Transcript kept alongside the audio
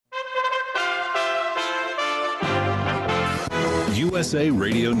USA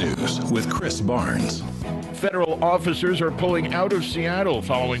Radio News with Chris Barnes. Federal officers are pulling out of Seattle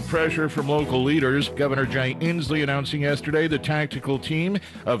following pressure from local leaders. Governor Jay Inslee announcing yesterday the tactical team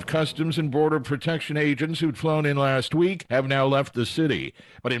of Customs and Border Protection agents who'd flown in last week have now left the city.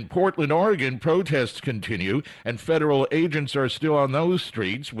 But in Portland, Oregon, protests continue, and federal agents are still on those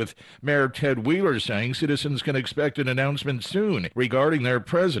streets, with Mayor Ted Wheeler saying citizens can expect an announcement soon regarding their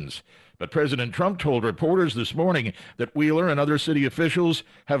presence. But President Trump told reporters this morning that Wheeler and other city officials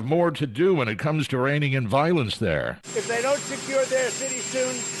have more to do when it comes to reining in violence there. If they don't secure their city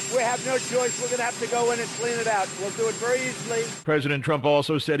soon, we have no choice. We're going to have to go in and clean it out. We'll do it very easily. President Trump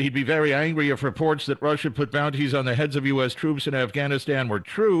also said he'd be very angry if reports that Russia put bounties on the heads of U.S. troops in Afghanistan were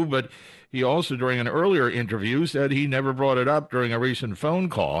true, but he also, during an earlier interview, said he never brought it up during a recent phone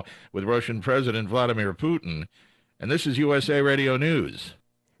call with Russian President Vladimir Putin. And this is USA Radio News.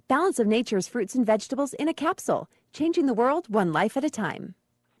 Balance of Nature's fruits and vegetables in a capsule, changing the world one life at a time.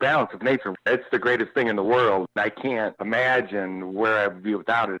 Balance of Nature, it's the greatest thing in the world. I can't imagine where I would be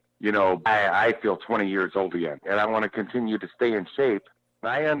without it. You know, I feel 20 years old again, and I want to continue to stay in shape.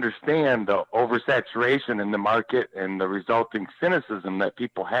 I understand the oversaturation in the market and the resulting cynicism that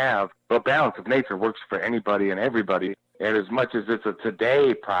people have, but Balance of Nature works for anybody and everybody. And as much as it's a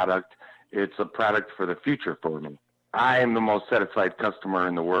today product, it's a product for the future for me. I am the most satisfied customer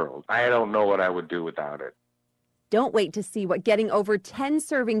in the world. I don't know what I would do without it. Don't wait to see what getting over 10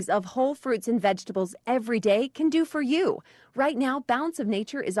 servings of whole fruits and vegetables every day can do for you. Right now, Balance of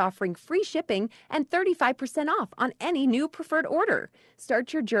Nature is offering free shipping and 35% off on any new preferred order.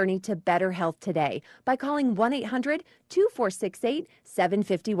 Start your journey to better health today by calling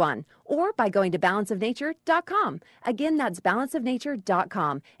 1-800-2468-751 or by going to balanceofnature.com. Again, that's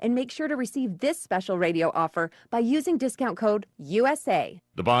balanceofnature.com. And make sure to receive this special radio offer by using discount code USA.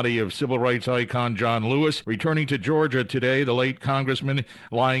 The body of civil rights icon John Lewis returning to Georgia today. The late congressman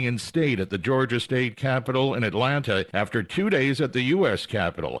lying in state at the Georgia State Capitol in Atlanta after 2 days at the U.S.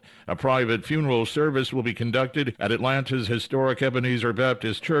 Capitol. A private funeral service will be conducted at Atlanta's historic Ebenezer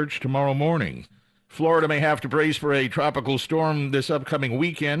Baptist Church tomorrow morning. Florida may have to brace for a tropical storm this upcoming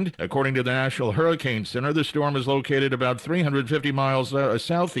weekend. According to the National Hurricane Center, the storm is located about 350 miles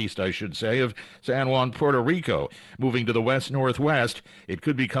southeast, of San Juan, Puerto Rico. Moving to the west-northwest, it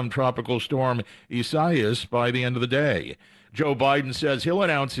could become Tropical Storm Isaias by the end of the day. Joe Biden says he'll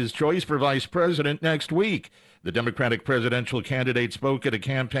announce his choice for vice president next week. The Democratic presidential candidate spoke at a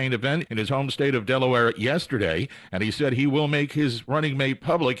campaign event in his home state of Delaware yesterday, and he said he will make his running mate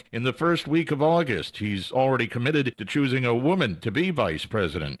public in the first week of August. He's already committed to choosing a woman to be vice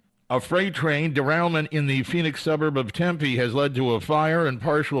president. A freight train derailment in the Phoenix suburb of Tempe has led to a fire and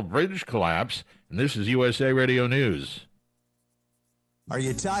partial bridge collapse, and this is USA Radio News. Are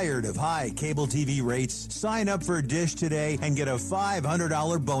you tired of high cable TV rates? Sign up for Dish today and get a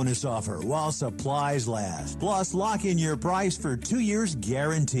 $500 bonus offer while supplies last. Plus, lock in your price for 2 years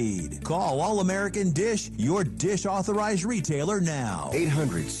guaranteed. Call All-American Dish, your Dish authorized retailer now.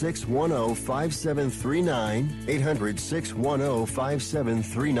 800-610-5739.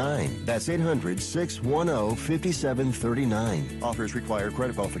 800-610-5739. That's 800-610-5739. Offers require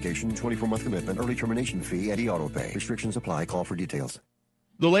credit qualification, 24-month commitment, early termination fee, and auto pay. Restrictions apply. Call for details.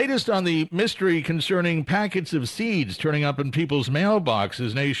 The latest on the mystery concerning packets of seeds turning up in people's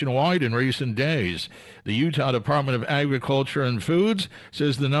mailboxes nationwide in recent days. The Utah Department of Agriculture and Foods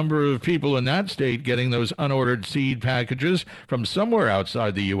says the number of people in that state getting those unordered seed packages from somewhere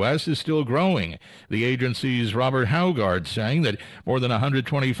outside the U.S. is still growing. The agency's Robert Haugard saying that more than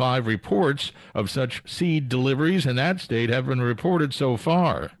 125 reports of such seed deliveries in that state have been reported so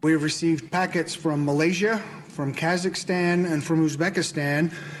far. We've received packets from Malaysia, from Kazakhstan, and from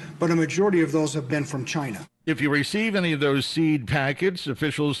Uzbekistan, but a majority of those have been from China. If you receive any of those seed packets,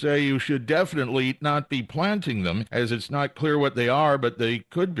 officials say you should definitely not be planting them, as it's not clear what they are, but they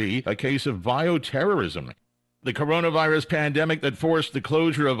could be a case of bioterrorism. The coronavirus pandemic that forced the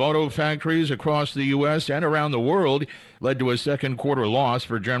closure of auto factories across the U.S. and around the world led to a second quarter loss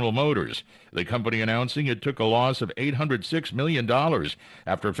for General Motors. The company announcing it took a loss of $806 million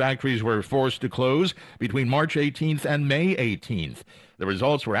after factories were forced to close between March 18th and May 18th. The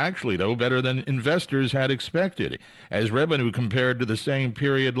results were actually, though, better than investors had expected, as revenue compared to the same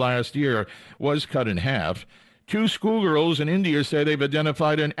period last year was cut in half. 2 schoolgirls in India say they've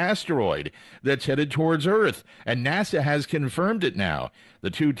identified an asteroid that's headed towards Earth, and NASA has confirmed it now. The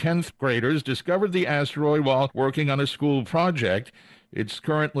 2 10th graders discovered the asteroid while working on a school project. It's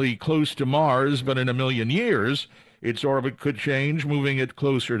currently close to Mars, but in a million years, its orbit could change, moving it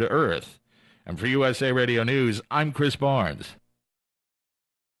closer to Earth. And for USA Radio News, I'm Chris Barnes.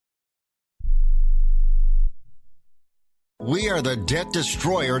 We are the Debt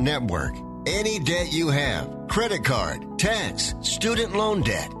Destroyer Network. Any debt you have, credit card, tax, student loan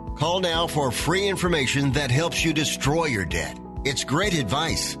debt, call now for free information that helps you destroy your debt. It's great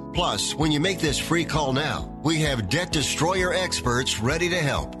advice. Plus, when you make this free call now, we have Debt Destroyer experts ready to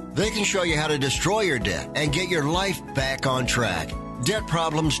help. They can show you how to destroy your debt and get your life back on track. Debt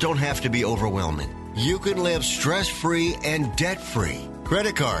problems don't have to be overwhelming. You can live stress-free and debt-free.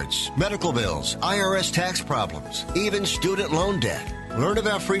 Credit cards, medical bills, IRS tax problems, even student loan debt. Learn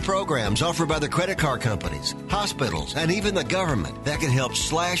about free programs offered by the credit card companies, hospitals, and even the government that can help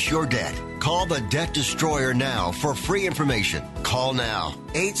slash your debt. Call the Debt Destroyer now for free information. Call now.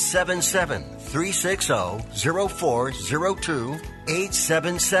 877-360-0402.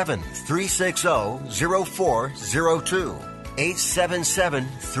 877-360-0402.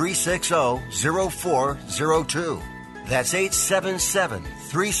 877-360-0402. That's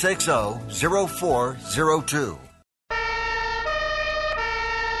 877-360-0402.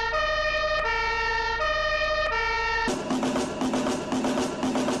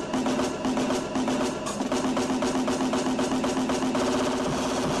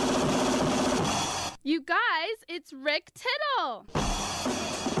 You guys, it's Rick Tittle.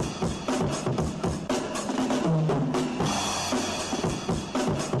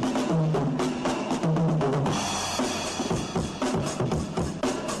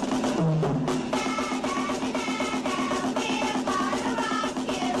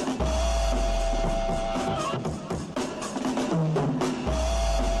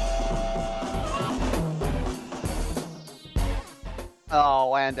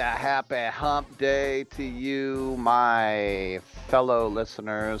 Oh, and a happy hump day to you, my fellow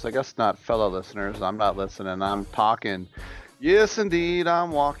listeners. I guess not fellow listeners. I'm not listening. I'm talking. Yes, indeed.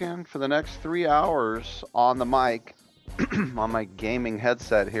 I'm walking for the next 3 hours on the mic on my gaming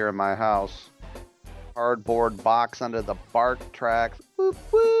headset here in my house. Cardboard box under the bark tracks. Whoop,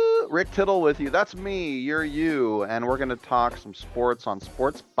 whoop. Rick Tittle with you. That's me. You're you. And we're going to talk some sports on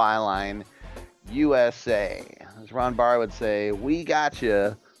Sports Byline USA. As Ron Barr would say, we got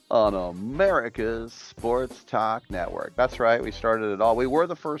you on America's Sports Talk Network. That's right, we started it all. We were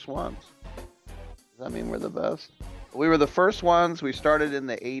the first ones. Does that mean we're the best? We were the first ones. We started in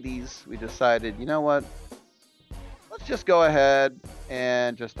the 80s. We decided, you know what? Let's just go ahead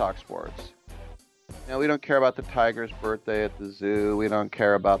and just talk sports. You know, we don't care about the Tiger's birthday at the zoo. We don't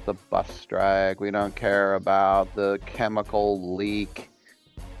care about the bus strike. We don't care about the chemical leak.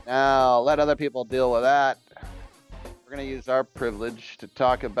 Now, let other people deal with that. We're going to use our privilege to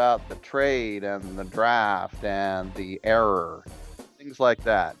talk about the trade and the draft and the error, things like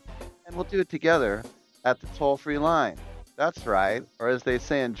that. And we'll do it together at the toll-free line. That's right. Or as they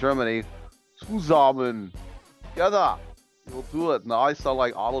say in Germany, zusammen, together. We'll do it. Now I sound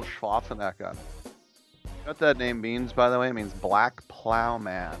like Arnold Schwarzenegger. You know what that name means, by the way? It means black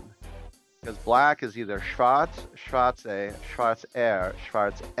plowman. Because black is either schwarz, schwarze, schwarz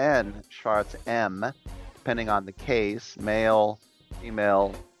schwarz N, schwarz M, depending on the case, male,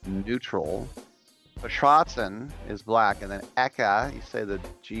 female, neutral. But schwarzen is black, and then Eka, you say the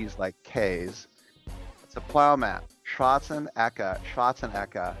G's like K's. It's a plowman.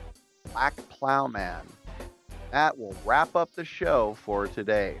 Schwarzenegger, black plowman. That will wrap up the show for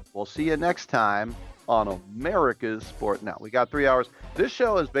today. We'll see you next time on America's Sport. Now, we got 3 hours. This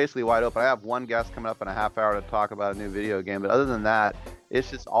show is basically wide open. I have one guest coming up in a half hour to talk about a new video game. But other than that,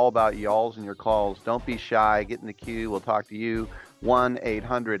 it's just all about y'alls and your calls. Don't be shy. Get in the queue. We'll talk to you.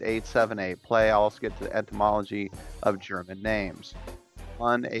 1-800-878-PLAY. I'll also get to the etymology of German names.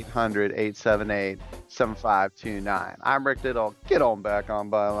 1-800-878-7529. I'm Rick Tittle. Get on back on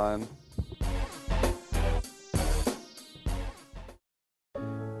Byline.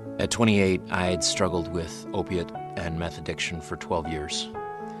 At 28, I had struggled with opiate and meth addiction for 12 years.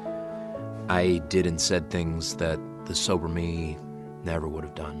 I did and said things that the sober me never would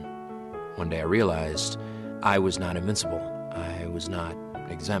have done. One day I realized I was not invincible. I was not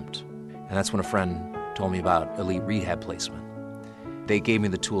exempt. And that's when a friend told me about Elite Rehab Placement. They gave me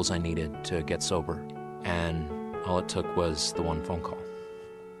the tools I needed to get sober, and all it took was the one phone call.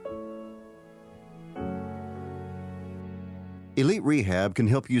 Elite Rehab can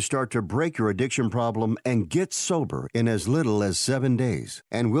help you start to break your addiction problem and get sober in as little as 7 days.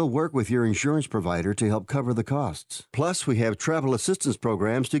 And we'll work with your insurance provider to help cover the costs. Plus, we have travel assistance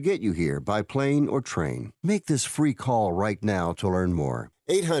programs to get you here by plane or train. Make this free call right now to learn more.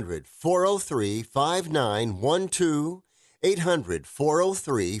 800-403-5912.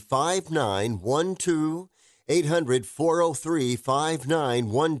 800-403-5912.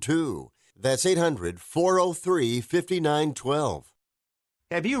 800-403-5912. That's 800-403-5912.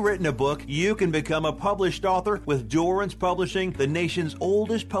 Have you written a book? You can become a published author with Dorrance Publishing, the nation's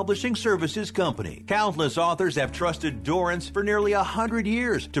oldest publishing services company. Countless authors have trusted Dorrance for nearly 100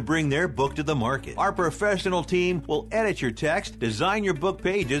 years to bring their book to the market. Our professional team will edit your text, design your book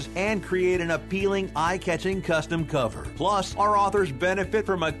pages, and create an appealing, eye-catching custom cover. Plus, our authors benefit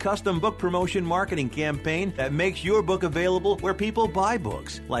from a custom book promotion marketing campaign that makes your book available where people buy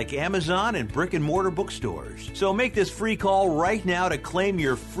books, like Amazon and brick-and-mortar bookstores. So make this free call right now to claim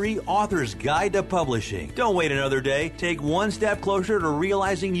your free author's guide to publishing. Don't wait another day. Take one step closer to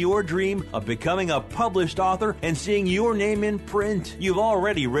realizing your dream of becoming a published author and seeing your name in print. You've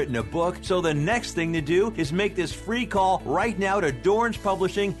already written a book, so the next thing to do is make this free call right now to Dorrance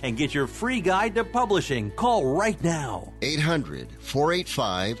Publishing and get your free guide to publishing. Call right now.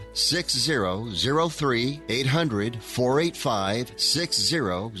 800-485-6003.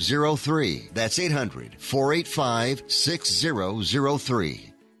 800-485-6003. That's 800-485-6003.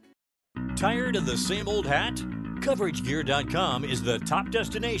 Tired of the same old hat? CoverageGear.com is the top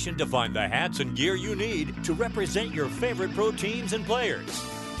destination to find the hats and gear you need to represent your favorite pro teams and players.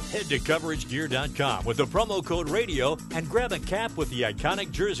 Head to CoverageGear.com with the promo code RADIO and grab a cap with the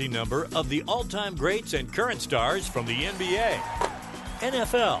iconic jersey number of the all-time greats and current stars from the NBA,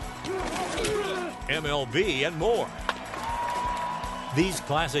 NFL, MLB, and more. These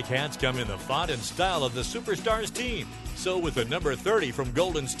classic hats come in the font and style of the Superstars team. So with the number 30 from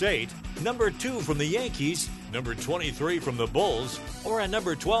Golden State, number 2 from the Yankees, number 23 from the Bulls, or a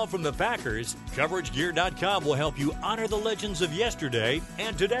number 12 from the Packers, CoverageGear.com will help you honor the legends of yesterday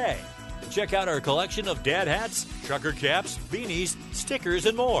and today. Check out our collection of dad hats, trucker caps, beanies, stickers,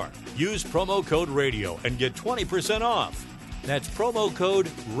 and more. Use promo code RADIO and get 20% off. That's promo code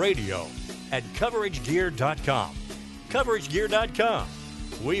RADIO at CoverageGear.com. CoverageGear.com.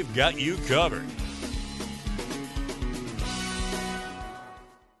 We've got you covered.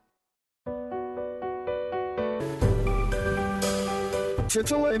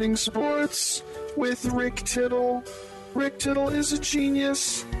 Titillating Sports with Rick Tittle. Rick Tittle is a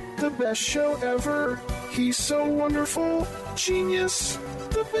genius, the best show ever. He's so wonderful, genius,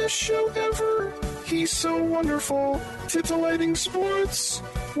 the best show ever. He's so wonderful. Titillating Sports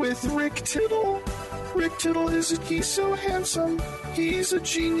with Rick Tittle. Rick Tittle he's so handsome, he's a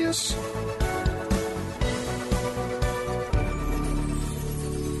genius.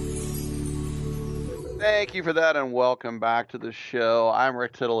 Thank you for that, and welcome back to the show. I'm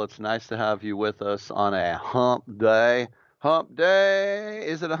Rick Tittle. It's nice to have you with us on a hump day. Hump day.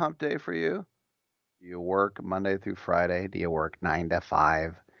 Is it a hump day for you? Do you work Monday through Friday? Do you work 9 to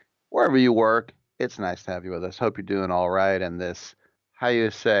 5? Wherever you work, it's nice to have you with us. Hope you're doing all right in this, how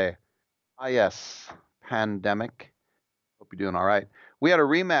you say, pandemic. Hope you're doing all right. We had a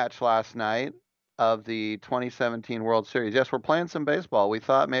rematch last night of the 2017 World Series. Yes, we're playing some baseball. We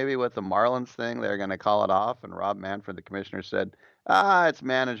thought maybe with the Marlins thing, they're going to call it off, and Rob Manfred, the commissioner, said, it's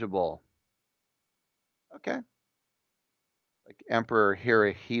manageable. Okay. Like Emperor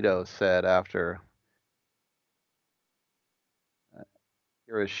Hirohito said after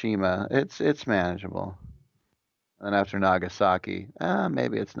Hiroshima, it's manageable. And then after Nagasaki,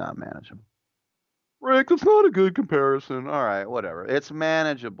 maybe it's not manageable. Rick, that's not a good comparison. All right, whatever. It's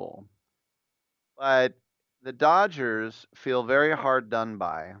manageable. But the Dodgers feel very hard done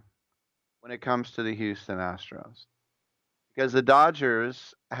by when it comes to the Houston Astros. Because the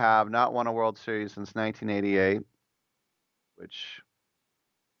Dodgers have not won a World Series since 1988, which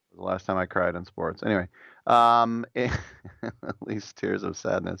was the last time I cried in sports. Anyway, at least tears of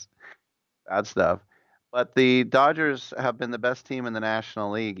sadness. Bad stuff. But the Dodgers have been the best team in the National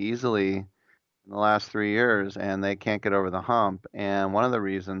League easily in the last 3 years, and they can't get over the hump. And one of the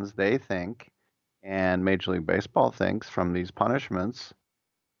reasons they think, and Major League Baseball thinks from these punishments,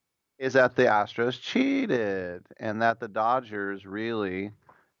 is that the Astros cheated and that the Dodgers really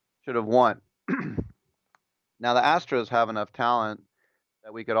should have won. Now, the Astros have enough talent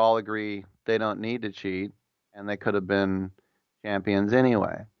that we could all agree they don't need to cheat, and they could have been champions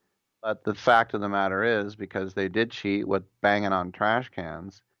anyway. But the fact of the matter is, because they did cheat with banging on trash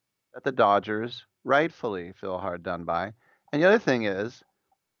cans, that the Dodgers rightfully feel hard done by. And the other thing is,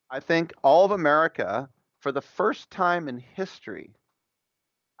 I think all of America, for the first time in history,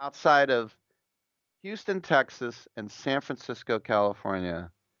 outside of Houston, Texas, and San Francisco,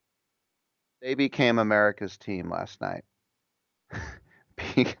 California, they became America's team last night.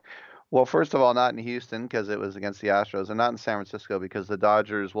 Well, first of all, not in Houston because it was against the Astros, and not in San Francisco because the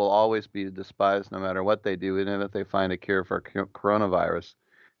Dodgers will always be despised no matter what they do, even if they find a cure for coronavirus.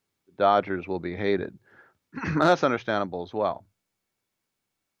 The Dodgers will be hated. That's understandable as well.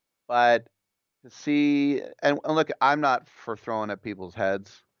 But to see, and look, I'm not for throwing at people's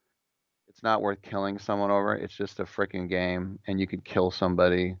heads. It's not worth killing someone over. It's just a freaking game, and you could kill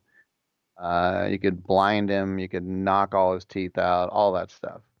somebody. You could blind him. You could knock all his teeth out, all that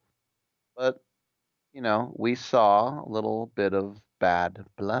stuff. But, we saw a little bit of bad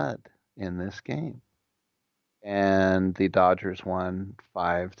blood in this game. And the Dodgers won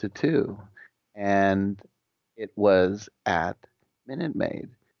 5-2. And it was at Minute Maid.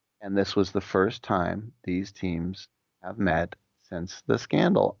 And this was the first time these teams have met since the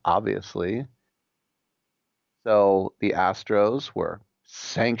scandal, obviously. So the Astros were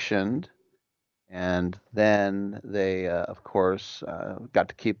sanctioned, and then they, of course, got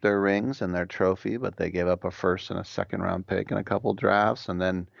to keep their rings and their trophy, but they gave up a first and a second round pick in a couple drafts. And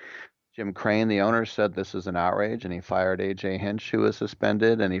then Jim Crane, the owner, said this is an outrage, and he fired A.J. Hinch, who was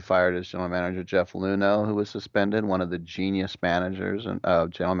suspended, and he fired his general manager, Jeff Luhnow, who was suspended, one of the genius managers and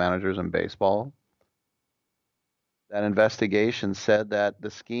general managers in baseball. That investigation said that the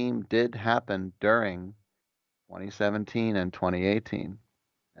scheme did happen during 2017 and 2018.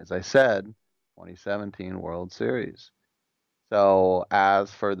 As I said, 2017 World Series. So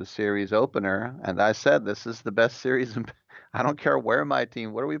as for the series opener, and I said this is the best series in I don't care where my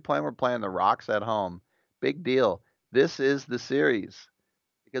team, what are we playing? We're playing the Rocks at home. Big deal. This is the series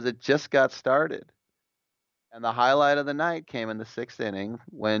because it just got started. And the highlight of the night came in the 6th inning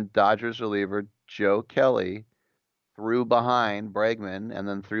when Dodgers reliever Joe Kelly threw behind Bregman and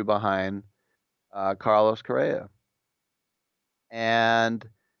then threw behind Carlos Correa. And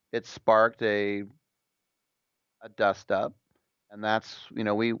it sparked a dust up. And that's,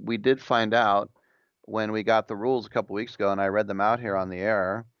 we did find out when we got the rules a couple weeks ago, and I read them out here on the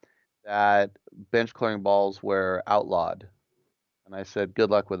air, that bench clearing balls were outlawed. And I said, good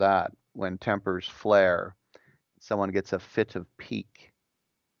luck with that. When tempers flare, someone gets a fit of pique.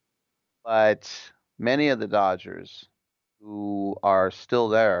 But many of the Dodgers who are still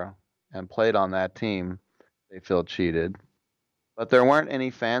there and played on that team, they feel cheated. But there weren't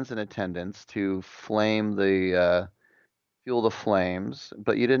any fans in attendance to fuel the flames,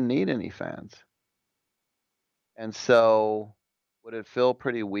 but you didn't need any fans. And so would it feel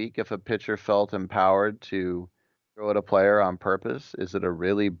pretty weak if a pitcher felt empowered to throw at a player on purpose? Is it a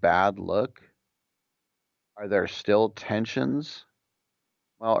really bad look? Are there still tensions?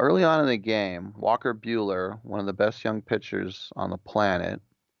 Well, early on in the game, Walker Buehler, one of the best young pitchers on the planet,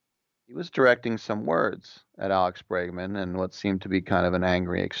 he was directing some words at Alex Bregman in what seemed to be kind of an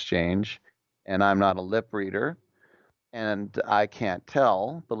angry exchange. And I'm not a lip reader, and I can't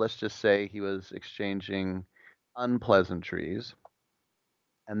tell, but let's just say he was exchanging unpleasantries.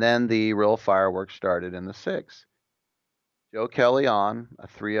 And then the real fireworks started in the 6th. Joe Kelly on a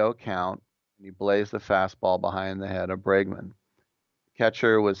 3-0 count, and he blazed the fastball behind the head of Bregman. The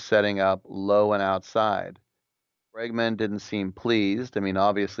catcher was setting up low and outside. Bregman didn't seem pleased. I mean,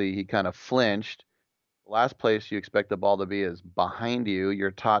 obviously, he kind of flinched. The last place you expect the ball to be is behind you.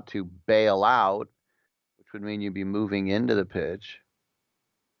 You're taught to bail out, which would mean you'd be moving into the pitch.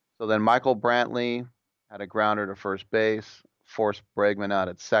 So then Michael Brantley had a grounder to first base, forced Bregman out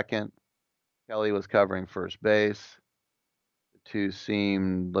at second. Kelly was covering first base. The two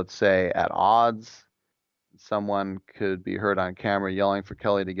seemed, let's say, at odds. Someone could be heard on camera yelling for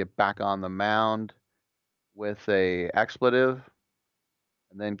Kelly to get back on the mound with a expletive.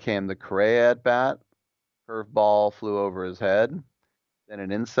 And then came the Correa at bat. Curveball flew over his head. Then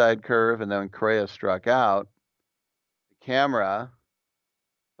an inside curve, and then when Correa struck out, the camera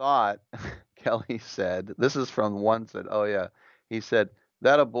thought Kelly said, this is from one said, oh yeah, he said,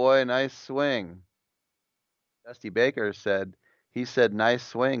 that a boy, nice swing. Dusty Baker said, he said, nice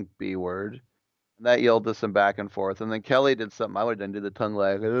swing, B word. And that yelled to some back and forth. And then Kelly did something I would have done, did the tongue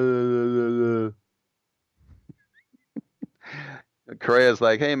lag. Correa's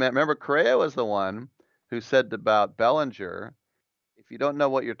like, hey man, remember Correa was the one who said about Bellinger, if you don't know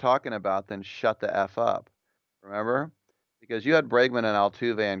what you're talking about, then shut the F up. Remember? Because you had Bregman and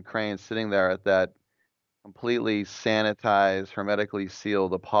Altuve and Crane sitting there at that completely sanitized, hermetically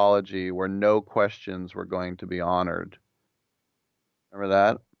sealed apology where no questions were going to be honored. Remember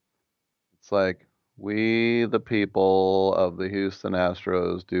that? It's like, we, the people of the Houston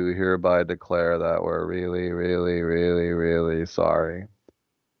Astros, do hereby declare that we're really, really, really, really sorry.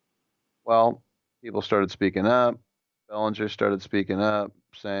 Well, people started speaking up. Bellinger started speaking up,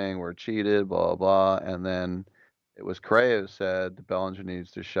 saying we're cheated, blah, blah, and then it was Correa who said Bellinger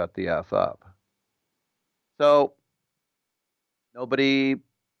needs to shut the F up. So nobody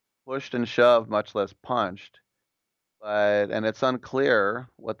pushed and shoved, much less punched. And it's unclear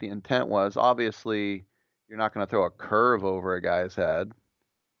what the intent was. Obviously, you're not going to throw a curve over a guy's head.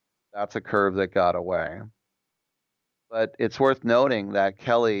 That's a curve that got away. But it's worth noting that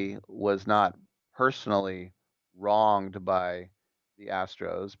Kelly was not personally wronged by the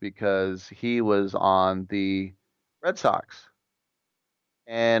Astros because he was on the Red Sox.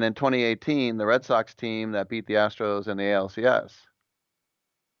 And in 2018, the Red Sox team that beat the Astros in the ALCS.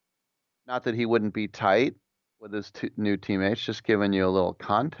 Not that he wouldn't be tight with his new teammates, just giving you a little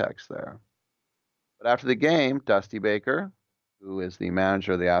context there. But after the game, Dusty Baker, who is the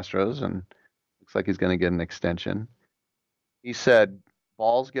manager of the Astros and looks like he's going to get an extension, he said,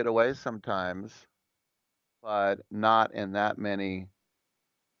 balls get away sometimes, but not in that many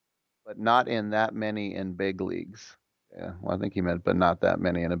in big leagues. Yeah, well, I think he meant, but not that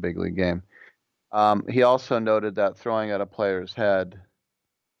many in a big league game. He also noted that throwing at a player's head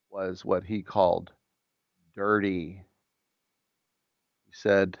was what he called dirty. He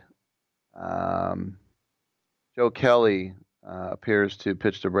said, Joe Kelly appears to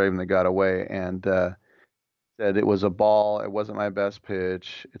pitch to Braven that got away and said it was a ball. It wasn't my best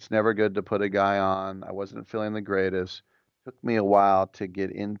pitch. It's never good to put a guy on. I wasn't feeling the greatest. Took me a while to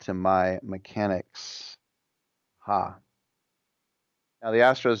get into my mechanics. Now, the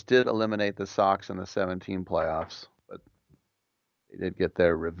Astros did eliminate the Sox in the 17 playoffs, but they did get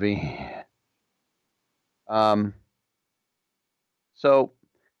their revenge. So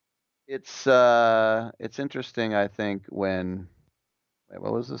it's interesting, I think, when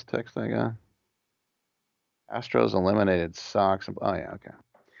what was this text I got? Astros eliminated Sox. Oh yeah, okay.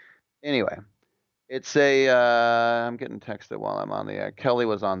 Anyway, it's I'm getting texted while I'm on the air. Kelly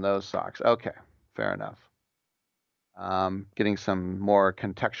was on those Sox. Okay, fair enough. Getting some more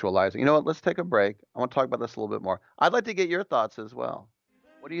contextualizing. You know what? Let's take a break. I want to talk about this a little bit more. I'd like to get your thoughts as well.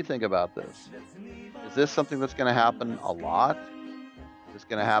 What do you think about this? Is this something that's going to happen a lot? Is this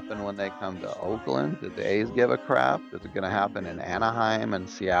going to happen when they come to Oakland? Did the A's give a crap? Is it going to happen in Anaheim and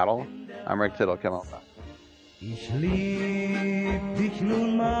Seattle? I'm Rick Tittle. Come on back. Ich lieb dich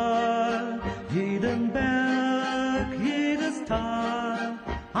nun mal, jeden Berg, jedes Tal,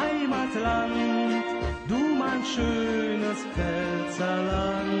 Heimatland, du mein schönes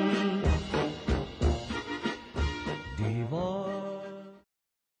Pfälzerland. Die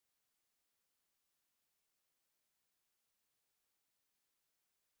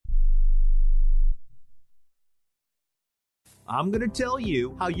I'm going to tell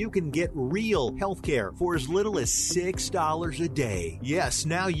you how you can get real health care for as little as $6 a day. Yes,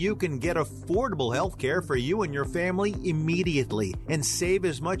 now you can get affordable health care for you and your family immediately and save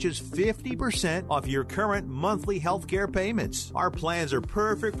as much as 50% off your current monthly health care payments. Our plans are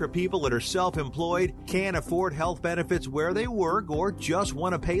perfect for people that are self-employed, can't afford health benefits where they work, or just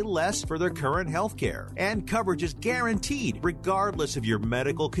want to pay less for their current health care. And coverage is guaranteed regardless of your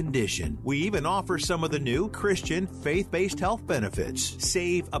medical condition. We even offer some of the new Christian faith-based health benefits.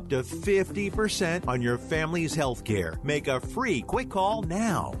 Save up to 50% on your family's health care. Make a free quick call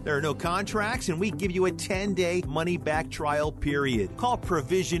now. There are no contracts, and we give you a 10-day money-back trial period. Call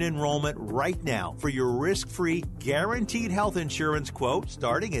Provision Enrollment right now for your risk-free, guaranteed health insurance quote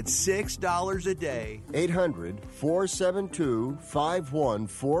starting at $6 a day.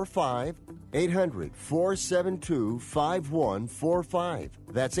 800-472-5145. 800-472-5145.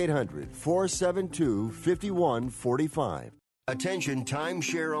 That's 800-472-5145. Attention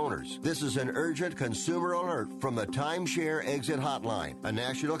timeshare owners. This is an urgent consumer alert from the Timeshare Exit Hotline, a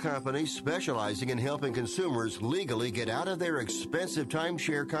national company specializing in helping consumers legally get out of their expensive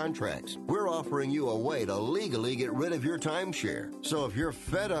timeshare contracts. We're offering you a way to legally get rid of your timeshare. So if you're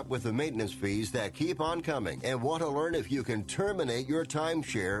fed up with the maintenance fees that keep on coming and want to learn if you can terminate your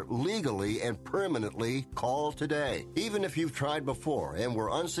timeshare legally and permanently, call today. Even if you've tried before and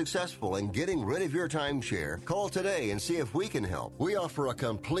were unsuccessful in getting rid of your timeshare, call today and see if we can help. We offer a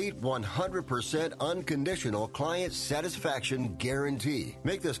complete 100% unconditional client satisfaction guarantee.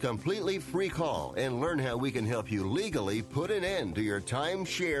 Make this completely free call and learn how we can help you legally put an end to your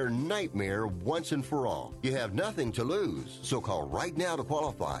timeshare nightmare once and for all. You have nothing to lose, so call right now to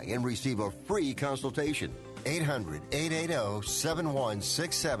qualify and receive a free consultation.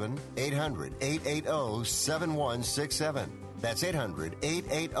 800-880-7167. 800-880-7167. That's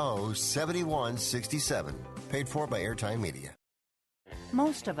 800-880-7167. Paid for by Airtime Media.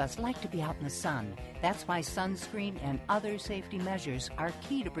 Most of us like to be out in the sun. That's why sunscreen and other safety measures are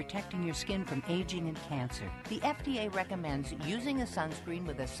key to protecting your skin from aging and cancer. The FDA recommends using a sunscreen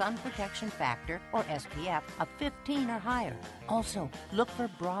with a sun protection factor, or SPF, of 15 or higher. Also, look for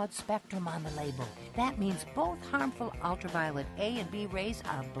broad spectrum on the label. That means both harmful ultraviolet A and B rays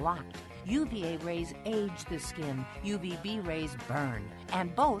are blocked. UVA rays age the skin, UVB rays burn,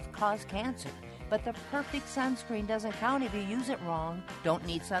 and both cause cancer. But the perfect sunscreen doesn't count if you use it wrong. Don't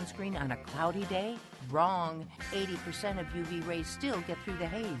need sunscreen on a cloudy day? Wrong. 80% of UV rays still get through the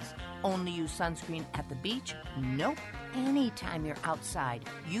haze. Only use sunscreen at the beach? Nope. Anytime you're outside,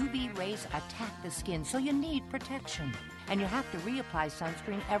 UV rays attack the skin, so you need protection. And you have to reapply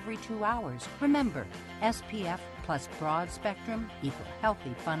sunscreen every 2 hours. Remember, SPF plus broad spectrum equal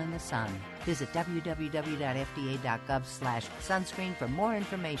healthy fun in the sun. Visit www.fda.gov/sunscreen for more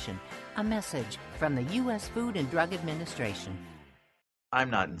information. A message from the U.S. Food and Drug Administration. I'm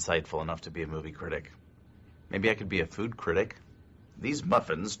not insightful enough to be a movie critic. Maybe I could be a food critic. These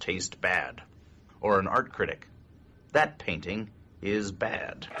muffins taste bad. Or an art critic. That painting is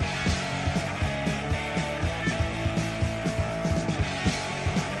bad.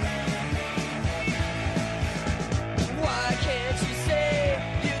 Why can't you say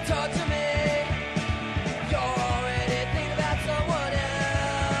you talk to me? You're already thinking about someone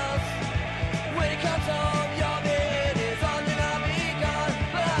else. When it comes home, your bed is on and I'll be gone.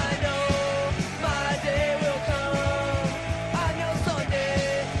 But I know my day will come. I know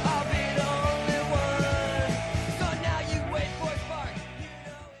someday I'll be the only one. So now you wait for a spark.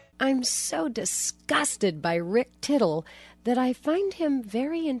 I'm so disgusted by Rick Tittle that I find him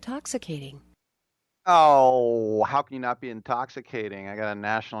very intoxicating. Oh, how can you not be intoxicating? I got a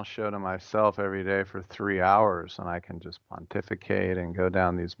national show to myself every day for 3 hours, and I can just pontificate and go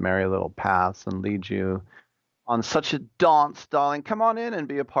down these merry little paths and lead you on such a dance, darling. Come on in and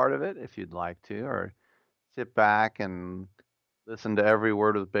be a part of it if you'd like to, or sit back and listen to every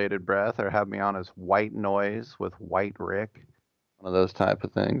word with bated breath, or have me on as white noise with White Rick, one of those type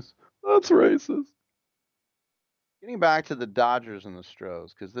of things. That's racist. Getting back to the Dodgers and the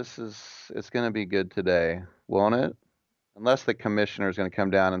Stros, because it's going to be good today, won't it? Unless the commissioner is going to come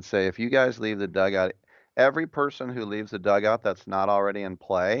down and say, if you guys leave the dugout, every person who leaves the dugout that's not already in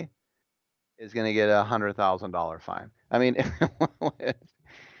play is going to get a $100,000 fine. I mean,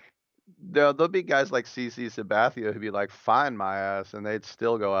 there'll be guys like CC Sabathia who'd be like, fine my ass, and they'd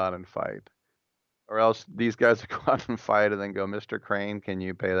still go out and fight. Or else these guys would go out and fight and then go, Mr. Crane, can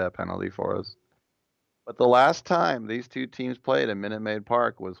you pay that penalty for us? But the last time these two teams played at Minute Maid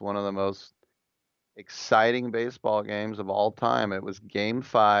Park was one of the most exciting baseball games of all time. It was Game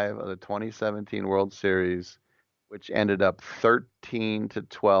 5 of the 2017 World Series, which ended up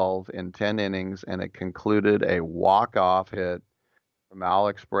 13-12 in 10 innings, and it concluded a walk-off hit from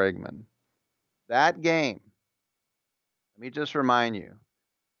Alex Bregman. That game, let me just remind you,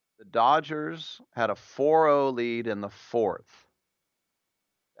 the Dodgers had a 4-0 lead in the fourth.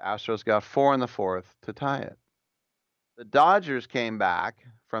 Astros got 4 in the fourth to tie it. The Dodgers came back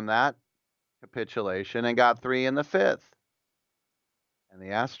from that capitulation and got 3 in the fifth. And the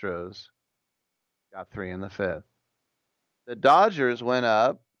Astros got 3 in the fifth. The Dodgers went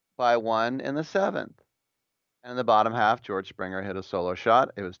up by 1 in the seventh. And in the bottom half, George Springer hit a solo shot.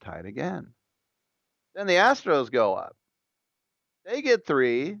 It was tied again. Then the Astros go up. They get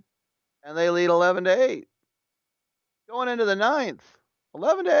 3, and they lead 11-8. Going into the ninth.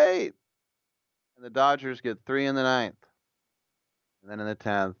 11-8. And the Dodgers get 3 in the ninth. And then in the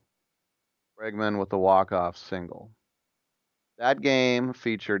 10th, Bregman with the walk-off single. That game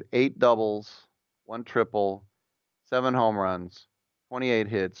featured 8 doubles, 1 triple, 7 home runs, 28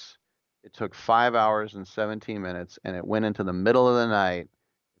 hits. It took 5 hours and 17 minutes, and it went into the middle of the night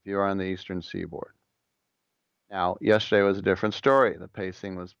if you were on the Eastern Seaboard. Now, yesterday was a different story. The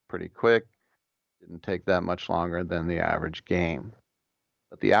pacing was pretty quick. Didn't take that much longer than the average game.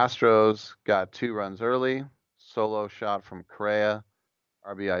 But the Astros got 2 runs early, solo shot from Correa,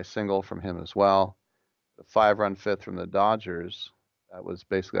 RBI single from him as well. The 5-run fifth from the Dodgers, that was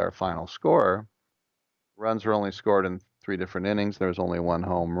basically our final score. Runs were only scored in 3 different innings. There was only 1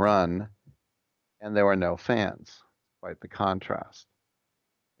 home run, and there were no fans. Quite the contrast.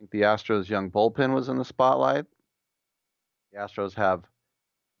 I think the Astros' young bullpen was in the spotlight. The Astros have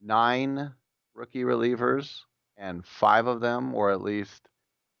 9 rookie relievers, and 5 of them were at least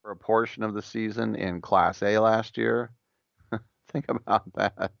for a portion of the season in Class A last year. Think about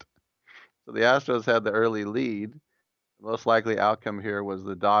that. So the Astros had the early lead. The most likely outcome here was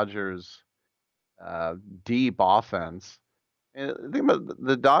the Dodgers' deep offense. And think about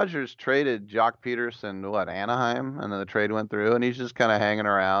the Dodgers traded Jock Peterson to Anaheim, and then the trade went through, and he's just kind of hanging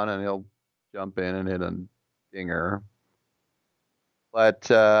around, and he'll jump in and hit a dinger. But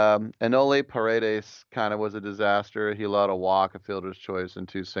Enoli Paredes kind of was a disaster. He allowed a walk, a fielder's choice, and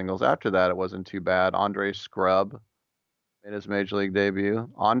 2 singles. After that, it wasn't too bad. Andre Scrub made his major league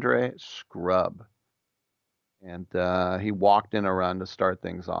debut. Andre Scrub. And he walked in a run to start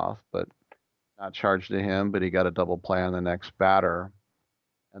things off, but not charged to him, but he got a double play on the next batter.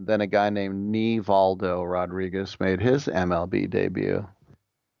 And then a guy named Nivaldo Rodriguez made his MLB debut.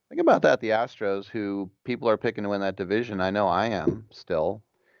 Think about that, the Astros, who people are picking to win that division. I know I am still.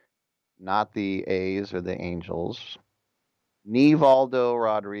 Not the A's or the Angels. Nivaldo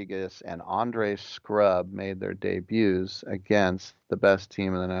Rodriguez and Andre Scrub made their debuts against the best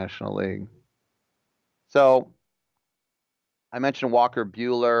team in the National League. So I mentioned Walker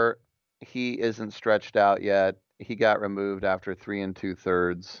Buehler. He isn't stretched out yet. He got removed after 3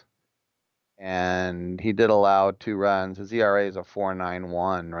 2/3, and he did allow 2 runs. His ERA is a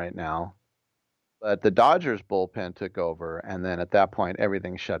 4.91 right now. But the Dodgers bullpen took over, and then at that point,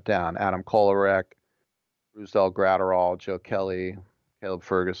 everything shut down. Adam Kolarek, Rusdell Gratterall, Joe Kelly, Caleb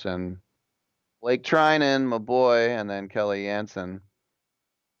Ferguson, Blake Trinan, my boy, and then Kelly Jansen.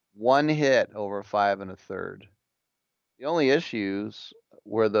 1 hit over 5 1/3. The only issues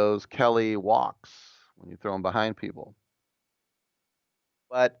were those Kelly walks when you throw them behind people.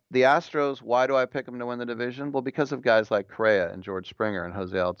 But the Astros, why do I pick them to win the division? Well, because of guys like Correa and George Springer and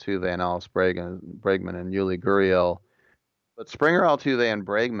Jose Altuve and Alice Bregman and Yuli Gurriel. But Springer, Altuve, and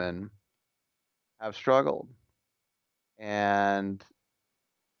Bregman have struggled. And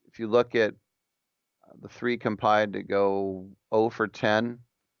if you look at the 3 combined to go 0 for 10,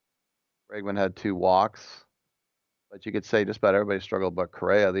 Bregman had 2 walks. But you could say just about everybody struggled but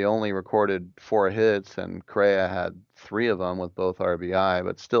Correa. They only recorded 4 hits, and Correa had 3 of them with both RBI.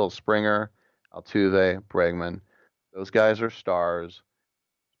 But still, Springer, Altuve, Bregman, those guys are stars.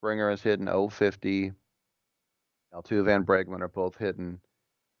 Springer is hitting 050. Altuve and Bregman are both hitting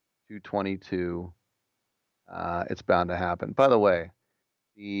 222. It's bound to happen. By the way,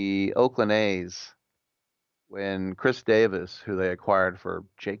 the Oakland A's, when Chris Davis, who they acquired for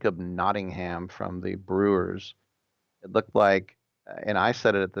Jacob Nottingham from the Brewers, it looked like, and I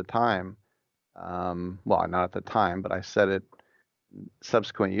said it at the time, well, not at the time, but I said it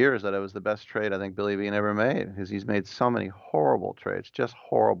subsequent years, that it was the best trade I think Billy Beane ever made, because he's made so many horrible trades, just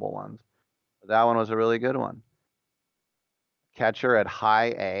horrible ones. But that one was a really good one. Catcher at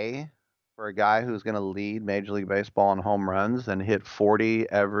high A for a guy who's going to lead Major League Baseball in home runs and hit 40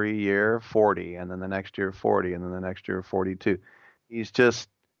 every year, 40, and then the next year 40, and then the next year 42. He's a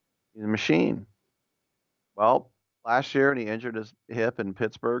machine. Well, last year, and he injured his hip in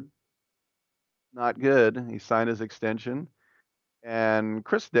Pittsburgh. Not good. He signed his extension. And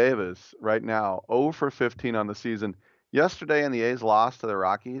Chris Davis, right now, 0 for 15 on the season. Yesterday, in the A's lost to the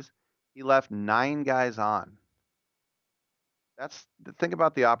Rockies, he left 9 guys on. Think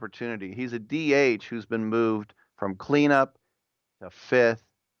about the opportunity. He's a DH who's been moved from cleanup to 5th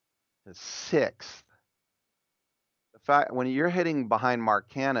to 6th. The fact, when you're hitting behind Mark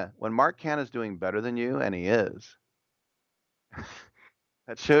Canha, when Mark Canha's doing better than you, and he is,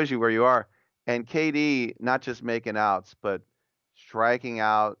 that shows you where you are. And KD, not just making outs, but striking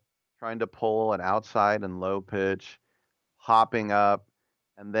out, trying to pull an outside and low pitch, hopping up,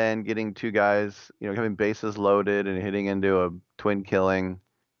 and then getting 2 guys, having bases loaded and hitting into a twin killing.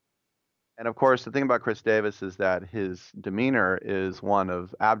 And of course, the thing about Chris Davis is that his demeanor is one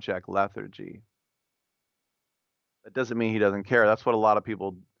of abject lethargy. That doesn't mean he doesn't care. That's what a lot of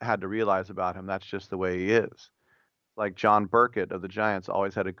people had to realize about him. That's just the way he is. Like John Burkett of the Giants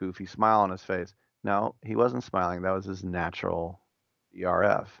always had a goofy smile on his face. No, he wasn't smiling. That was his natural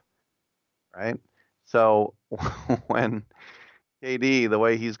ERF, right? So when KD, the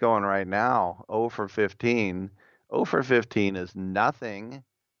way he's going right now, 0 for 15. 0 for 15 is nothing.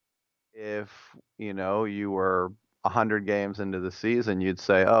 If, you were 100 games into the season, you'd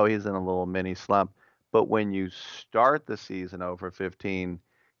say, oh, he's in a little mini slump. But when you start the season 0 for 15,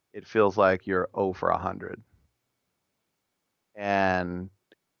 it feels like you're 0 for 100. And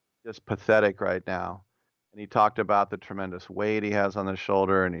just pathetic right now. And he talked about the tremendous weight he has on the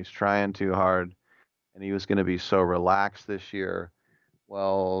shoulder, and he's trying too hard. And he was going to be so relaxed this year.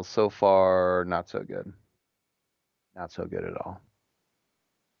 Well, so far, not so good. Not so good at all.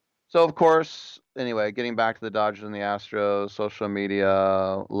 So, of course, anyway, getting back to the Dodgers and the Astros, social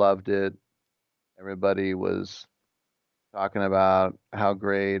media loved it. Everybody was talking about how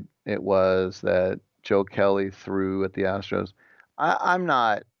great it was that Joe Kelly threw at the Astros. I'm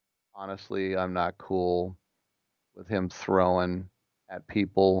not cool with him throwing at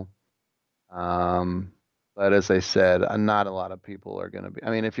people. But as I said, not a lot of people are going to be.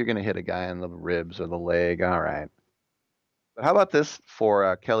 I mean, if you're going to hit a guy in the ribs or the leg, all right. But how about this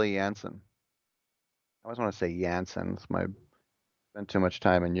for Kelly Jansen? I always want to say Jansen. Spent too much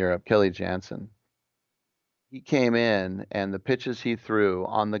time in Europe. Kelly Jansen. He came in, and the pitches he threw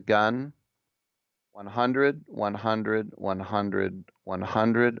on the gun, 100, 100, 100,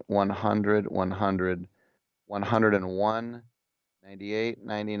 100, 100, 100, 101, 98,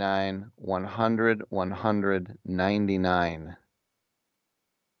 99, 100, 100, 99.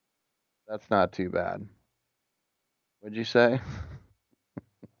 That's not too bad. What'd you say?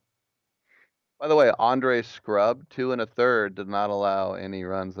 By the way, Andre Scrub, 2 1/3, did not allow any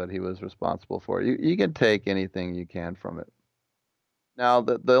runs that he was responsible for. You can take anything you can from it. Now,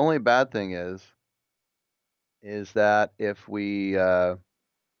 the only bad thing is that if we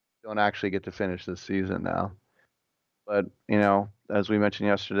don't actually get to finish this season now. But, as we mentioned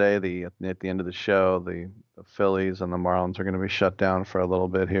yesterday, at the end of the show, the Phillies and the Marlins are going to be shut down for a little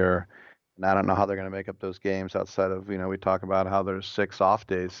bit here. And I don't know how they're going to make up those games outside of, we talk about how there's 6 off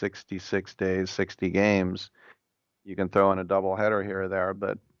days, 66 days, 60 games. You can throw in a doubleheader here or there,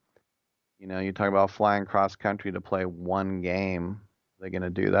 but, you talk about flying cross country to play one game. Are they going to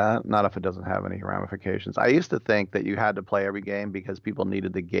do that? Not if it doesn't have any ramifications. I used to think that you had to play every game because people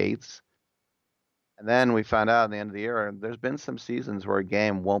needed the gates. And then we found out at the end of the year, there's been some seasons where a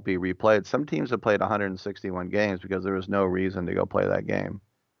game won't be replayed. Some teams have played 161 games because there was no reason to go play that game.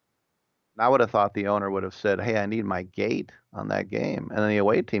 And I would have thought the owner would have said, hey, I need my gate on that game. And then the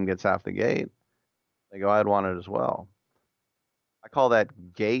away team gets half the gate. They go, I'd want it as well. I call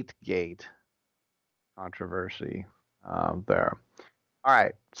that gate controversy there. All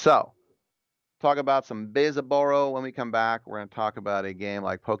right, so talk about some Bezaboro. When we come back, we're going to talk about a game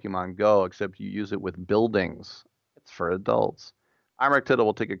like Pokemon Go, except you use it with buildings. It's for adults. I'm Rick Tittle.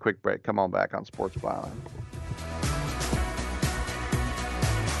 We'll take a quick break. Come on back on Sports Byline.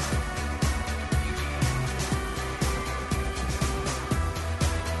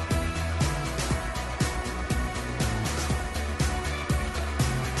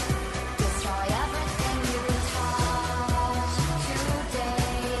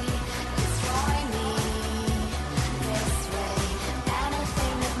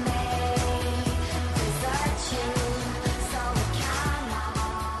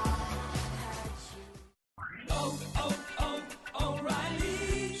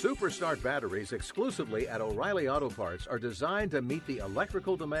 Superstart batteries exclusively at O'Reilly Auto Parts are designed to meet the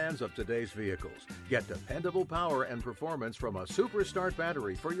electrical demands of today's vehicles. Get dependable power and performance from a Superstart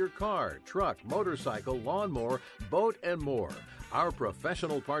battery for your car, truck, motorcycle, lawnmower, boat, and more. Our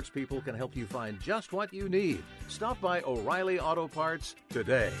professional parts people can help you find just what you need. Stop by O'Reilly Auto Parts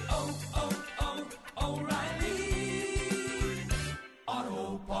today. O'Reilly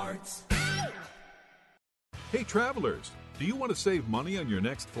Auto Parts. Hey, travelers. Do you want to save money on your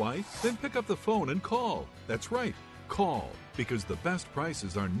next flight? Then pick up the phone and call. That's right, call, because the best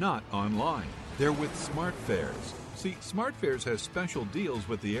prices are not online. They're with SmartFares. See, SmartFares has special deals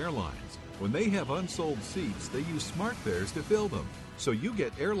with the airlines. When they have unsold seats, they use SmartFares to fill them. So you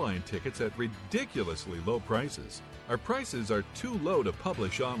get airline tickets at ridiculously low prices. Our prices are too low to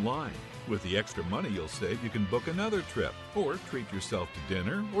publish online. With the extra money you'll save, you can book another trip or treat yourself to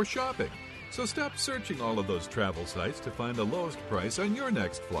dinner or shopping. So stop searching all of those travel sites to find the lowest price on your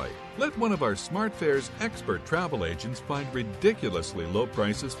next flight. Let one of our SmartFares expert travel agents find ridiculously low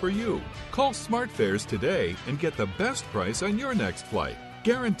prices for you. Call SmartFares today and get the best price on your next flight.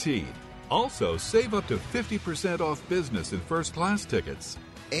 Guaranteed. Also, save up to 50% off business and first class tickets.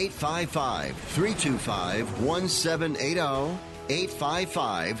 855-325-1780.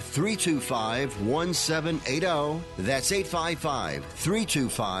 855-325-1780. That's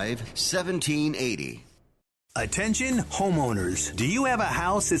 855-325-1780. Attention homeowners. Do you have a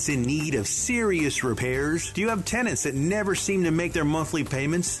house that's in need of serious repairs? Do you have tenants that never seem to make their monthly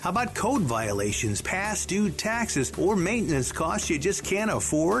payments? How about code violations, past due taxes, or maintenance costs you just can't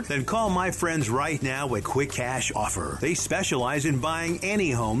afford? Then call my friends right now at Quick Cash Offer. They specialize in buying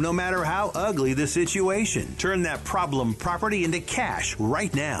any home, no matter how ugly the situation. Turn that problem property into cash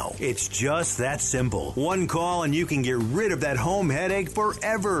right now. It's just that simple. One call and you can get rid of that home headache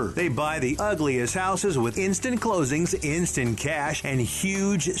forever. They buy the ugliest houses with instant closings, instant cash, and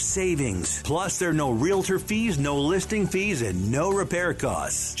huge savings. Plus, there are no realtor fees, no listing fees, and no repair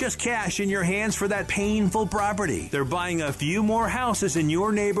costs. Just cash in your hands for that painful property. They're buying a few more houses in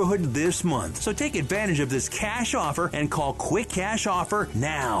your neighborhood this month. So take advantage of this cash offer and call Quick Cash Offer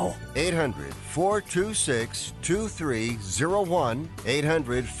now. 800-426-2301.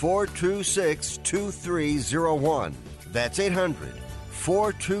 800-426-2301. That's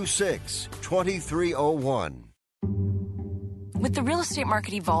 800-426-2301. With the real estate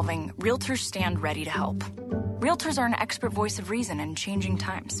market evolving, realtors stand ready to help. Realtors are an expert voice of reason in changing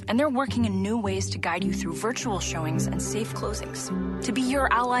times, and they're working in new ways to guide you through virtual showings and safe closings, to be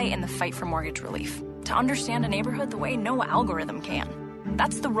your ally in the fight for mortgage relief, to understand a neighborhood the way no algorithm can.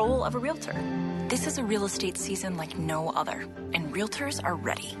 That's the role of a realtor. This is a real estate season like no other, and realtors are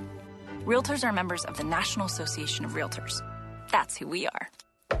ready. Realtors are members of the National Association of Realtors. That's who we are.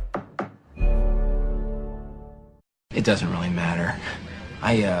 It doesn't really matter.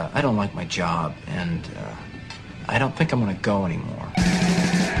 I don't like my job, and I don't think I'm going to go anymore.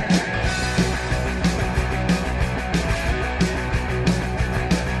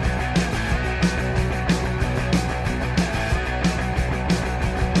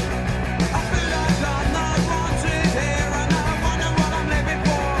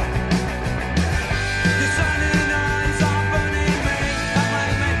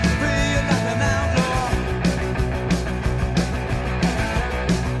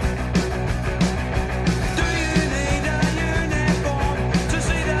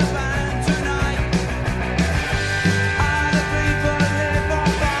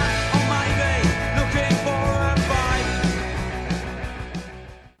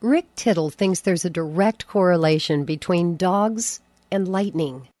 Rick Tittle thinks there's a direct correlation between dogs and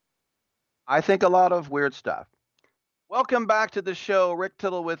lightning. I think a lot of weird stuff. Welcome back to the show. Rick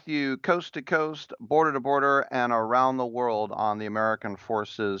Tittle with you, coast to coast, border to border, and around the world on the American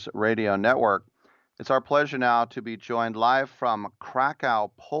Forces Radio Network. It's our pleasure now to be joined live from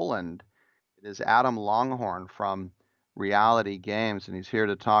Krakow, Poland. It is Adam Longhorn from Reality Games, and he's here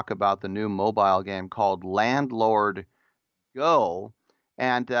to talk about the new mobile game called Landlord Go.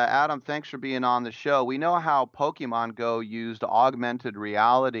 And Adam, thanks for being on the show. We know how Pokemon Go used augmented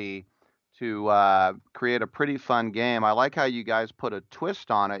reality to create a pretty fun game. I like how you guys put a twist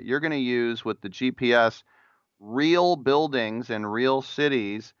on it. You're going to use, with the GPS, real buildings and real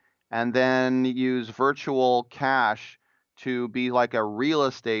cities, and then use virtual cash to be like a real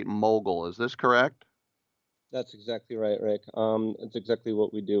estate mogul. Is this correct? That's exactly right, Rick. It's exactly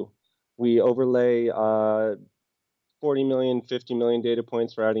what we do. We overlay 40 million, 50 million data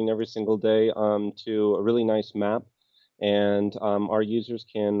points we're adding every single day to a really nice map. And our users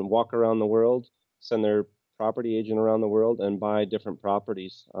can walk around the world, send their property agent around the world, and buy different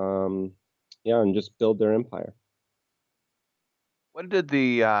properties. And just build their empire. What did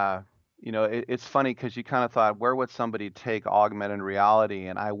the, it's funny because you kind of thought, where would somebody take augmented reality?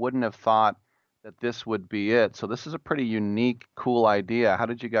 And I wouldn't have thought that this would be it. So this is a pretty unique, cool idea. How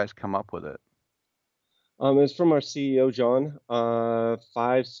did you guys come up with it? It's from our CEO, John.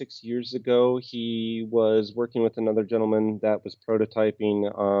 5-6 years ago, he was working with another gentleman that was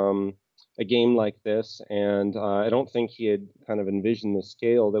prototyping a game like this, and I don't think he had kind of envisioned the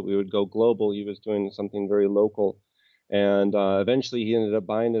scale that we would go global. He was doing something very local, and eventually he ended up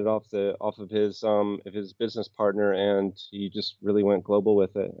buying it off of his business partner, and he just really went global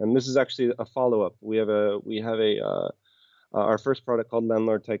with it. And this is actually a follow-up. We have our first product called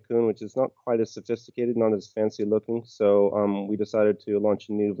Landlord Tycoon, which is not quite as sophisticated, not as fancy looking. So we decided to launch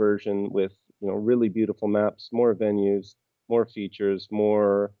a new version with really beautiful maps, more venues, more features,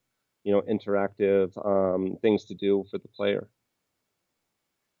 more interactive things to do for the player.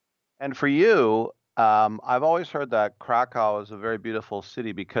 And for you, I've always heard that Krakow is a very beautiful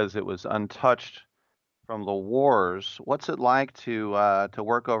city because it was untouched from the wars. What's it like to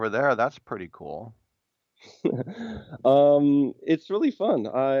work over there? That's pretty cool. It's really fun.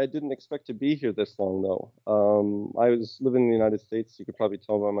 I didn't expect to be here this long, though. I was living in the United States. You could probably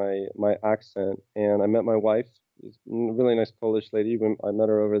tell by my accent. And I met my wife, a really nice Polish lady. I met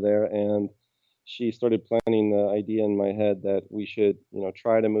her over there, and she started planning the idea in my head that we should,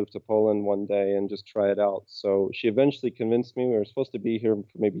 try to move to Poland one day and just try it out. So she eventually convinced me. We were supposed to be here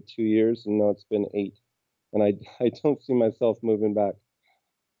for maybe 2 years, and now it's been 8. And I don't see myself moving back.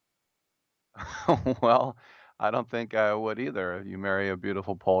 Well, I don't think I would either. You marry a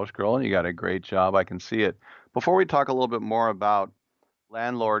beautiful Polish girl and you got a great job. I can see it. Before we talk a little bit more about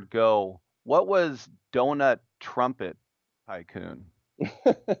Landlord Go, what was Donut Trumpet Tycoon?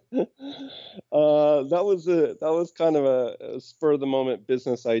 That was kind of a spur of the moment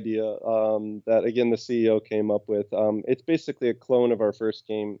business idea that, again, the CEO came up with. It's basically a clone of our first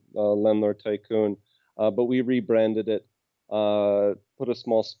game, Landlord Tycoon, but we rebranded it. Put a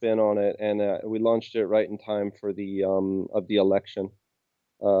small spin on it, and we launched it right in time for the election,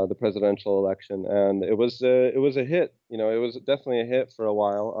 the presidential election, and it was a hit. It was definitely a hit for a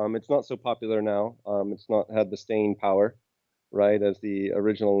while. It's not so popular now. It's not had the staying power, right, as the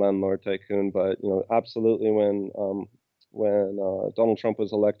original Landlord Tycoon, but absolutely when Donald Trump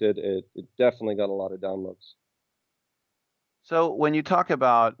was elected, it definitely got a lot of downloads. So when you talk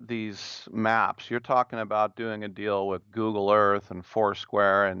about these maps, you're talking about doing a deal with Google Earth and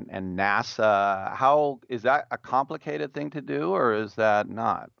Foursquare and NASA. How is that a complicated thing to do, or is that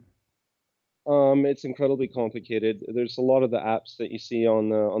not? It's incredibly complicated. There's a lot of the apps that you see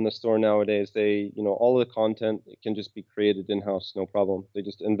on the store nowadays. They, all of the content can just be created in-house, no problem. They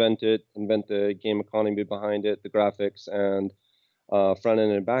just invent it, invent the game economy behind it, the graphics, and front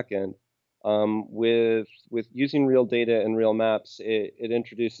end and back end. With using real data and real maps, it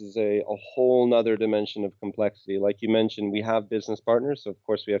introduces a whole nother dimension of complexity. Like you mentioned, we have business partners, so of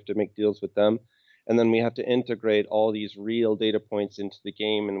course we have to make deals with them. And then we have to integrate all these real data points into the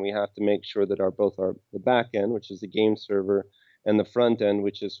game, and we have to make sure that the back end, which is the game server, and the front end,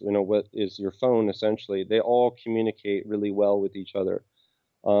 which is what is your phone essentially, they all communicate really well with each other.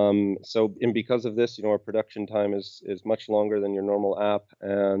 And because of this, our production time is much longer than your normal app,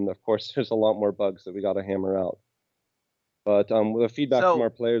 and of course, there's a lot more bugs that we got to hammer out. But the feedback from our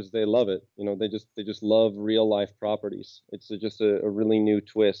players, they love it. They just love real life properties. It's just a really new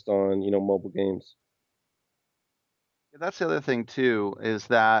twist on mobile games. That's the other thing too, is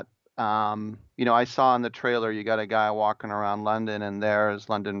that I saw in the trailer you got a guy walking around London, and there's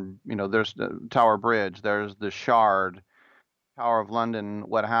London. There's the Tower Bridge, there's the Shard, Tower of London,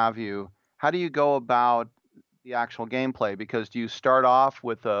 what have you. How do you go about the actual gameplay? Because do you start off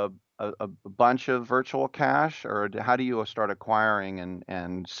with a bunch of virtual cash, or how do you start acquiring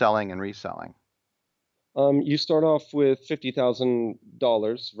and selling and reselling? You start off with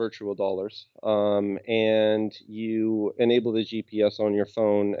 $50,000 virtual dollars, and you enable the GPS on your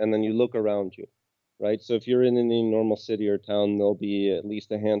phone, and then you look around you, right? So if you're in any normal city or town, there'll be at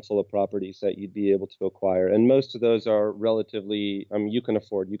least a handful of properties that you'd be able to acquire, and most of those are relatively, you can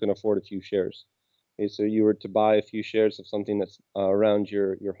afford a few shares. Okay, so you were to buy a few shares of something that's around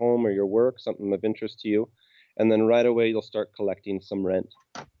your home or your work, something of interest to you, and then right away you'll start collecting some rent.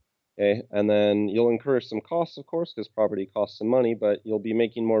 Okay, and then you'll incur some costs, of course, because property costs some money, but you'll be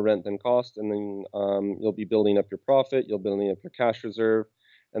making more rent than cost, and then you'll be building up your profit, you'll building up your cash reserve,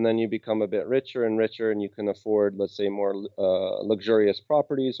 and then you become a bit richer and richer, and you can afford, let's say, more luxurious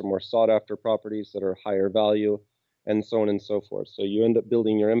properties or more sought-after properties that are higher value, and so on and so forth. So you end up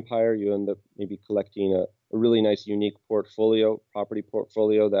building your empire. You end up maybe collecting a really nice, unique property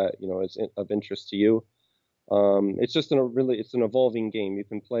portfolio that is of interest to you. It's just it's an evolving game. You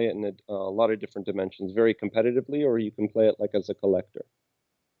can play it in a lot of different dimensions, very competitively, or you can play it like as a collector.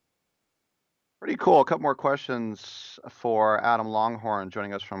 Pretty cool. A couple more questions for Adam Longhorn,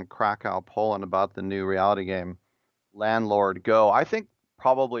 joining us from Krakow, Poland, about the new reality game, Landlord Go. I think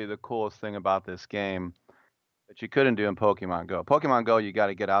probably the coolest thing about this game that you couldn't do in Pokemon Go. Pokemon Go, you got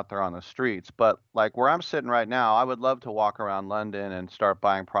to get out there on the streets. But like where I'm sitting right now, I would love to walk around London and start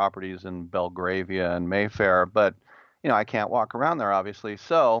buying properties in Belgravia and Mayfair, but I can't walk around there, obviously.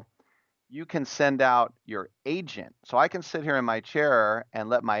 So you can send out your agent. So I can sit here in my chair and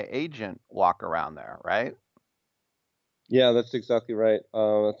let my agent walk around there, right? Yeah, that's exactly right.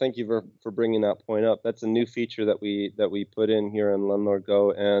 Thank you for bringing that point up. That's a new feature that we put in here in Landlord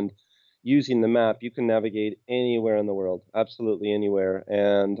Go, and using the map, you can navigate anywhere in the world, absolutely anywhere,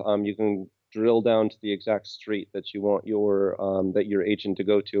 and you can drill down to the exact street that you want your agent to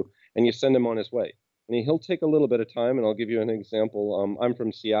go to, and you send him on his way. And he'll take a little bit of time, and I'll give you an example. I'm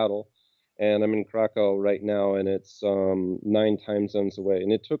from Seattle, and I'm in Krakow right now, and it's 9 time zones away.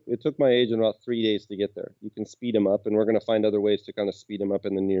 And it took my agent about 3 days to get there. You can speed him up, and we're going to find other ways to kind of speed him up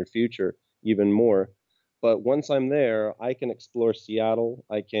in the near future even more. But once I'm there, I can explore Seattle.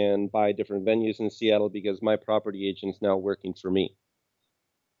 I can buy different venues in Seattle because my property agent's now working for me.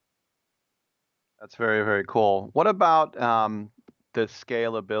 That's very, very cool. What about the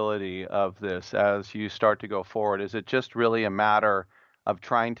scalability of this as you start to go forward? Is it just really a matter of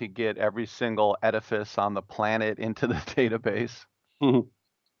trying to get every single edifice on the planet into the database?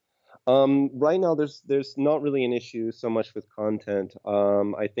 Right now, there's not really an issue so much with content.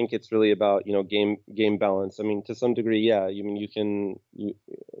 I think it's really about game balance. I mean, to some degree, yeah. I mean, the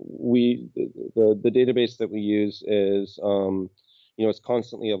database that we use is it's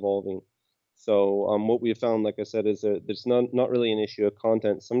constantly evolving. So what we have found, like I said, is that there's not really an issue of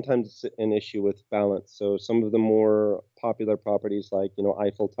content. Sometimes it's an issue with balance. So some of the more popular properties, like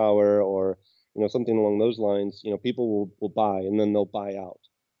Eiffel Tower or something along those lines, people will buy and then they'll buy out.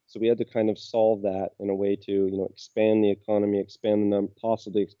 So we had to kind of solve that in a way to expand the economy,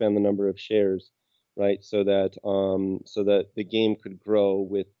 possibly expand the number of shares, right? So that the game could grow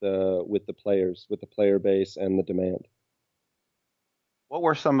with the players, with the player base and the demand. What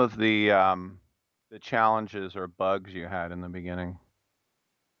were some of the challenges or bugs you had in the beginning?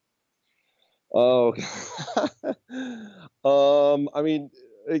 Oh, I mean,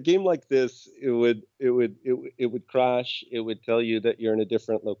 a game like this, it would crash. It would tell you that you're in a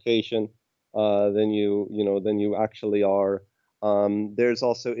different location than you actually are. There's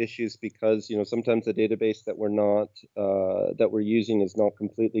also issues because sometimes the database that we're using is not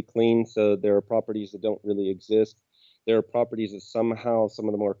completely clean, so there are properties that don't really exist. There are properties that somehow some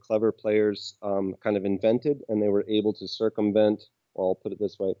of the more clever players kind of invented, and they were able to circumvent. Well, I'll put it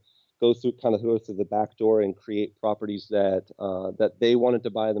this way: go through the back door and create properties that they wanted to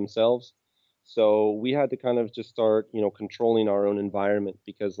buy themselves. So we had to kind of just start, controlling our own environment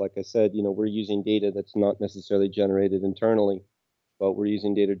because, like I said, we're using data that's not necessarily generated internally, but we're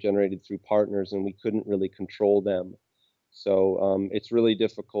using data generated through partners, and we couldn't really control them. So it's really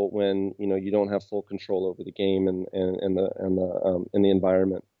difficult when you don't have full control over the game and the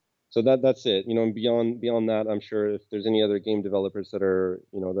environment. So that's it. And beyond that, I'm sure if there's any other game developers that are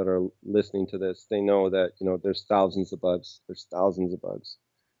listening to this, they know that there's thousands of bugs. There's thousands of bugs.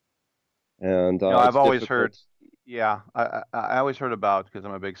 And I've always heard, I always heard about, because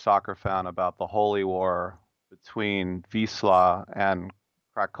I'm a big soccer fan, about the holy war between Wisla and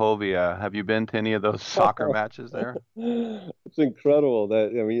Cracovia. Have you been to any of those soccer matches there? It's incredible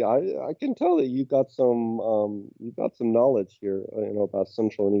I can tell that you've got some knowledge here, about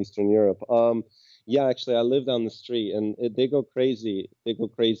Central and Eastern Europe. Yeah, actually, I live down the street, and they go crazy. They go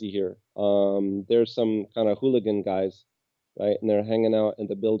crazy here. There's some kind of hooligan guys, right? And they're hanging out in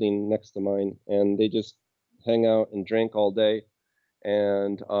the building next to mine, and they just hang out and drink all day.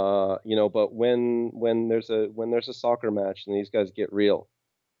 And but when there's a soccer match, and these guys get real,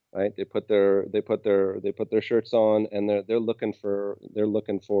 right? They put their shirts on, and they're looking for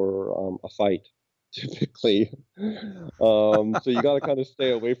a fight, typically. So you got to kind of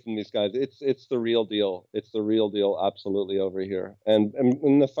stay away from these guys. It's the real deal. It's the real deal, absolutely, over here. And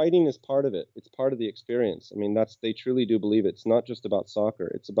the fighting is part of it. It's part of the experience. I mean, they truly do believe it. It's not just about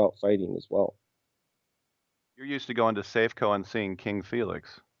soccer. It's about fighting as well. You're used to going to Safeco and seeing King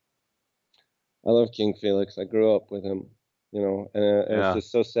Felix. I love King Felix. I grew up with him, and it's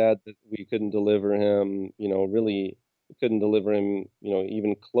just so sad that we couldn't deliver him, really couldn't deliver him,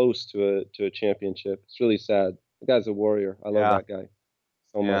 even close to a championship. It's really sad. The guy's a warrior. I love that guy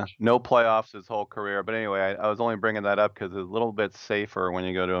so much. No playoffs his whole career. But anyway, I was only bringing that up because it's a little bit safer when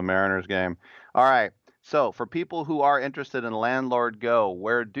you go to a Mariners game. All right. So for people who are interested in Landlord Go,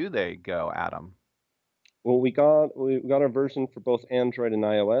 where do they go, Adam? Well, we got our version for both Android and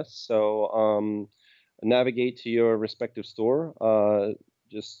iOS. So navigate to your respective store.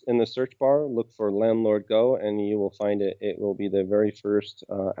 Just in the search bar, look for Landlord Go, and you will find it. It will be the very first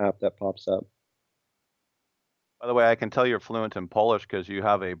app that pops up. By the way, I can tell you're fluent in Polish because you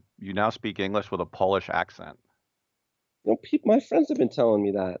now speak English with a Polish accent. My friends have been telling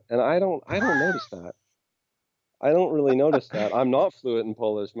me that, and I don't notice that. I don't really notice that. I'm not fluent in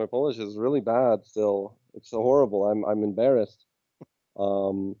Polish. My Polish is really bad still. It's so horrible. I'm embarrassed.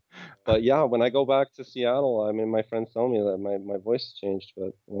 But yeah, when I go back to Seattle, my friends tell me that my voice changed,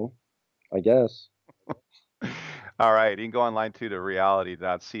 but I guess. All right, you can go online too to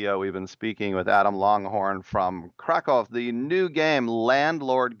reality.co. We've been speaking with Adam Longhorn from Krakow, the new game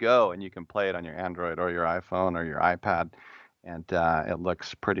Landlord Go, and you can play it on your Android or your iPhone or your iPad, and it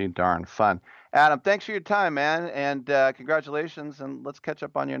looks pretty darn fun. Adam, thanks for your time, man, and congratulations, and let's catch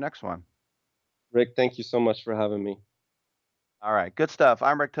up on your next one. Rick, thank you so much for having me. All right, good stuff.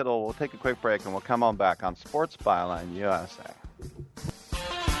 I'm Rick Tittle. We'll take a quick break, and we'll come on back on Sports Byline USA.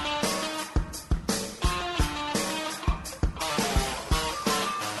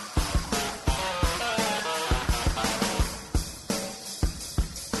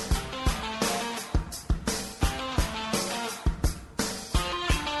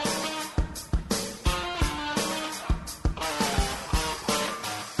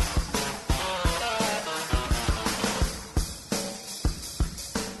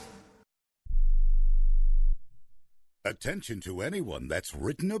 Attention to anyone that's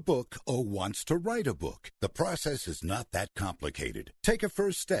written a book or wants to write a book. The process is not that complicated. Take a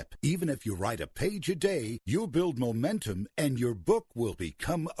first step. Even if you write a page a day, you'll build momentum and your book will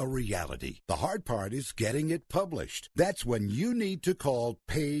become a reality. The hard part is getting it published. That's when you need to call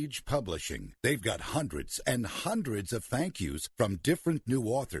Page Publishing. They've got hundreds and hundreds of thank yous from different new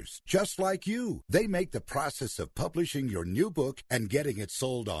authors, just like you. They make the process of publishing your new book and getting it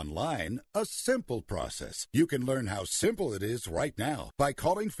sold online a simple process. You can learn how simple it is right now by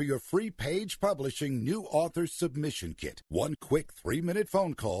calling for your free Page Publishing New Author Submission Kit. One quick 3-minute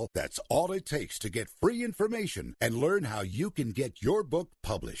phone call, that's all it takes to get free information and learn how you can get your book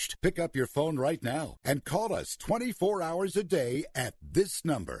published. Pick up your phone right now and call us 24 hours a day at this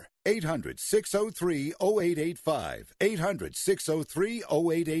number. 800-603-0885.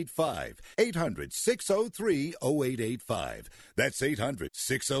 800-603-0885. 800-603-0885. That's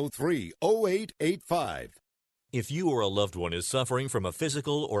 800-603-0885. If you or a loved one is suffering from a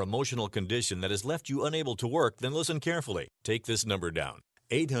physical or emotional condition that has left you unable to work, then listen carefully. Take this number down,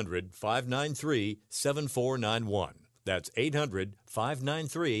 800-593-7491. That's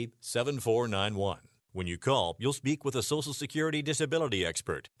 800-593-7491. When you call, you'll speak with a Social Security disability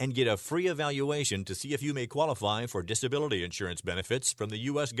expert and get a free evaluation to see if you may qualify for disability insurance benefits from the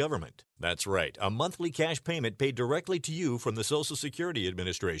U.S. government. That's right, a monthly cash payment paid directly to you from the Social Security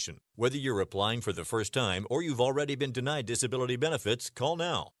Administration. Whether you're applying for the first time or you've already been denied disability benefits, call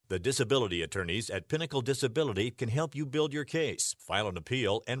now. The disability attorneys at Pinnacle Disability can help you build your case, file an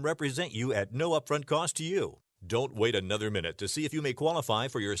appeal, and represent you at no upfront cost to you. Don't wait another minute to see if you may qualify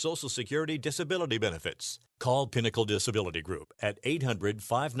for your Social Security disability benefits. Call Pinnacle Disability Group at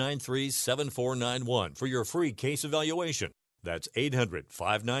 800-593-7491 for your free case evaluation. That's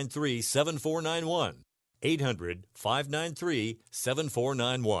 800-593-7491.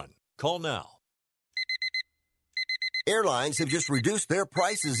 800-593-7491. Call now. Airlines have just reduced their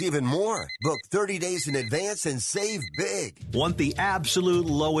prices even more. Book 30 days in advance and save big. Want the absolute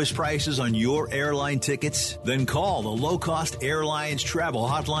lowest prices on your airline tickets? Then call the Low Cost Airlines Travel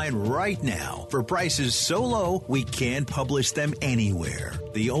Hotline right now for prices so low we can't publish them anywhere.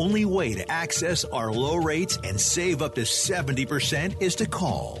 The only way to access our low rates and save up to 70% is to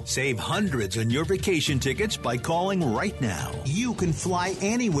call. Save hundreds on your vacation tickets by calling right now. You can fly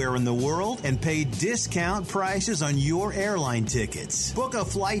anywhere in the world and pay discount prices on your airline tickets. Book a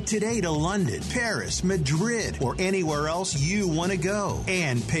flight today to London, Paris, Madrid, or anywhere else you want to go.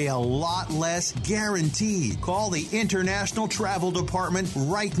 And pay a lot less guaranteed. Call the International Travel Department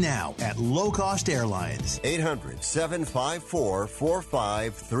right now at Low Cost Airlines. 800-754-4531.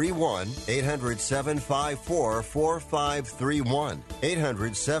 800-754-4531.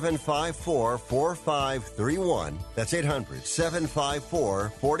 800-754-4531. That's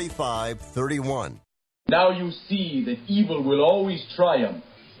 800-754-4531. Now you see that evil will always triumph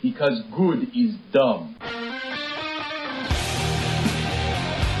because good is dumb.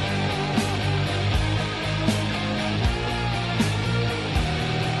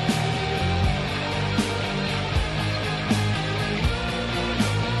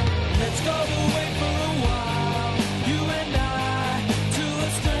 Let's go away for a while, you and I, to a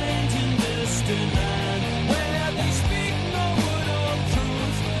strange and distant land where they speak no word of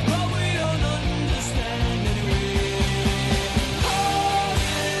truth, but we don't understand anyway.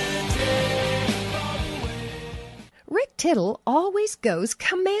 Rick Tittle always goes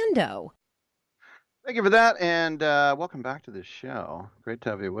commando. Thank you for that, and welcome back to the show. Great to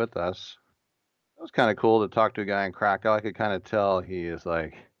have you with us. It was kind of cool to talk to a guy in Krakow. I could kind of tell he is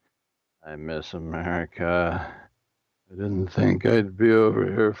like, I miss America. I didn't think I'd be over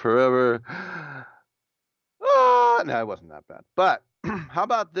here forever. No, it wasn't that bad. But how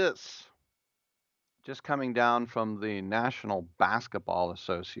about this? Just coming down from the National Basketball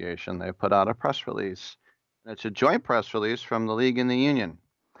Association, they put out a press release. And it's a joint press release from the league and the union.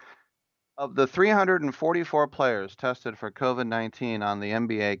 Of the 344 players tested for COVID-19 on the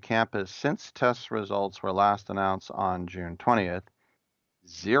NBA campus since test results were last announced on June 20th,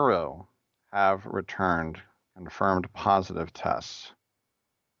 0 have returned confirmed positive tests.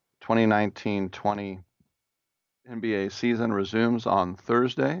 2019-20 NBA season resumes on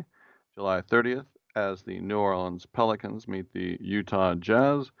Thursday, July 30th, as the New Orleans Pelicans meet the Utah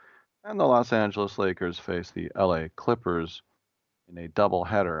Jazz and the Los Angeles Lakers face the LA Clippers in a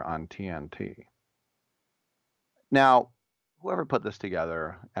doubleheader on TNT. Now, whoever put this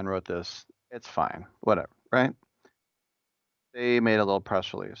together and wrote this, it's fine, whatever, right? They made a little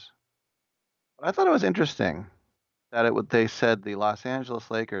press release. But I thought it was interesting that they said the Los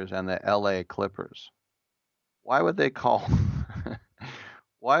Angeles Lakers and the LA Clippers. Why would they call?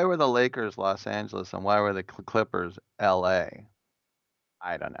 Why were the Lakers Los Angeles and why were the Clippers LA?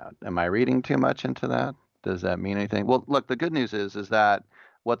 I don't know. Am I reading too much into that? Does that mean anything? Well, look, the good news is that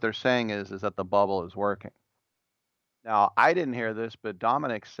what they're saying is that the bubble is working. Now, I didn't hear this, but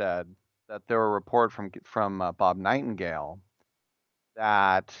Dominic said that there were a report from Bob Nightingale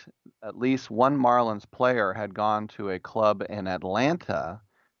that at least one Marlins player had gone to a club in Atlanta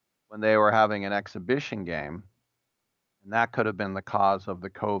when they were having an exhibition game, and that could have been the cause of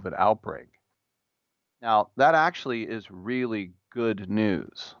the COVID outbreak. Now, that actually is really good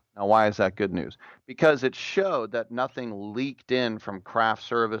news. Now, why is that good news? Because it showed that nothing leaked in from craft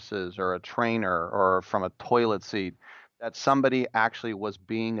services or a trainer or from a toilet seat, that somebody actually was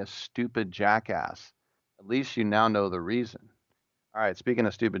being a stupid jackass. At least you now know the reason. All right, speaking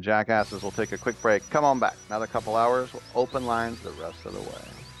of stupid jackasses, we'll take a quick break. Come on back. Another couple hours. We'll open lines the rest of the way.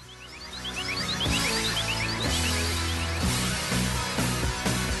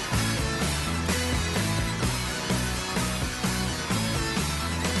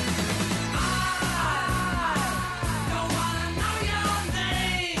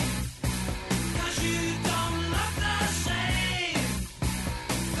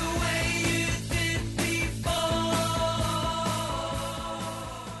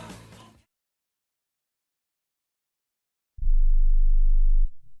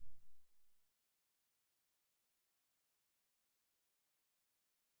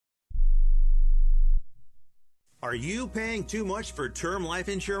 Are you paying too much for term life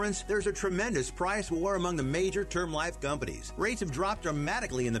insurance? There's a tremendous price war among the major term life companies. Rates have dropped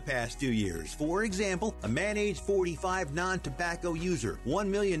dramatically in the past 2 years. For example, a man age 45 non-tobacco user, $1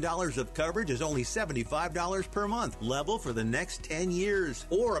 million of coverage is only $75 per month, level for the next 10 years.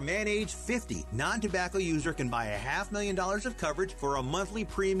 Or a man age 50 non-tobacco user can buy $500,000 of coverage for a monthly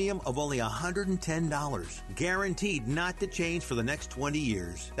premium of only $110. Guaranteed not to change for the next 20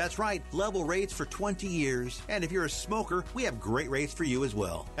 years. That's right, level rates for 20 years. And if you're a smoker, we have great rates for you as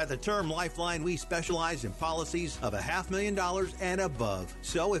well. At the Term Lifeline, we specialize in policies of $500,000 and above.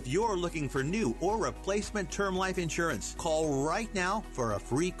 So if you're looking for new or replacement term life insurance, call right now for a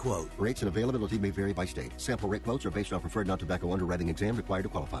free quote. Rates and availability may vary by state. Sample rate quotes are based on preferred non-tobacco underwriting exam required to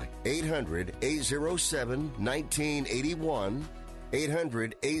qualify. 800-807-1981.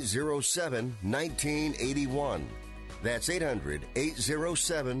 800-807-1981. That's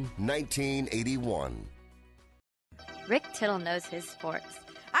 800-807-1981. Rick Tittle knows his sports.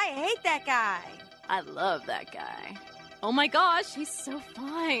 I hate that guy. I love that guy. Oh my gosh, he's so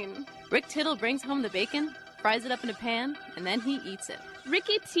fine. Rick Tittle brings home the bacon, fries it up in a pan, and then he eats it.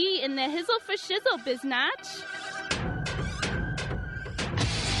 Ricky T in the hizzle for shizzle, biznatch.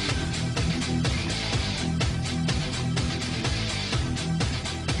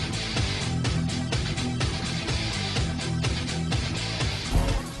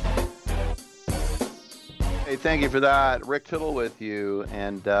 Hey, thank you for that. Rick Tittle with you,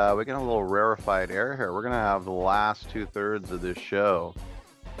 and we're getting a little rarefied air here. We're going to have the last 2/3 of this show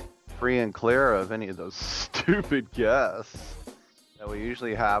free and clear of any of those stupid guests that we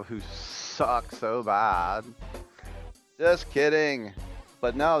usually have who suck so bad. Just kidding.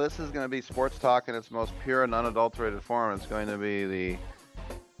 But no, this is going to be sports talk in its most pure and unadulterated form. It's going to be the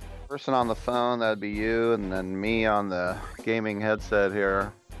person on the phone, that'd be you, and then me on the gaming headset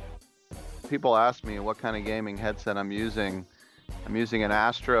here. People ask me what kind of gaming headset I'm using. I'm using an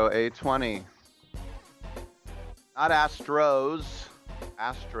Astro A20. Not Astros,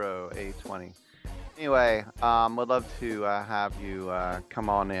 Astro A20. Anyway, would love to have you come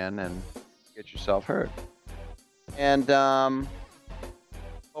on in and get yourself heard. And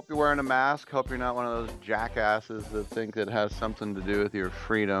hope you're wearing a mask. Hope you're not one of those jackasses that think it has something to do with your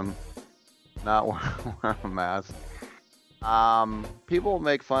freedom not wearing a mask. People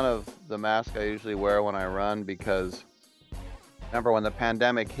make fun of the mask I usually wear when I run because remember when the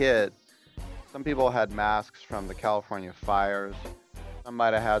pandemic hit, some people had masks from the California fires. Some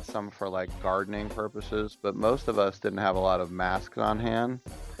might have had some for like gardening purposes, but most of us didn't have a lot of masks on hand.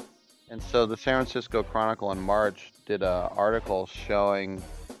 And so the San Francisco Chronicle in March did an article showing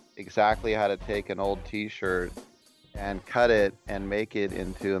exactly how to take an old t-shirt and cut it and make it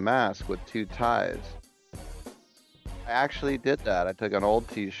into a mask with 2 ties. I actually did that. I took an old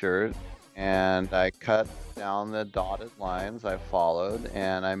t-shirt and I cut down the dotted lines I followed,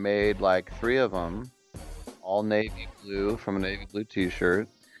 and I made like 3 of them, all navy blue from a navy blue t-shirt.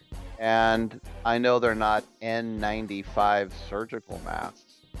 And I know they're not N95 surgical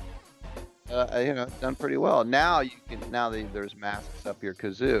masks. Done pretty well. Now there's masks up your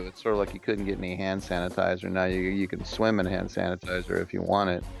kazoo. It's sort of like you couldn't get any hand sanitizer. Now you can swim in hand sanitizer if you want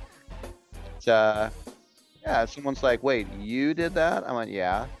it. Yeah, someone's like, wait, you did that? I went,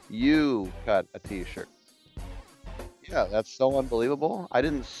 yeah, you cut a t-shirt. Yeah, that's so unbelievable. I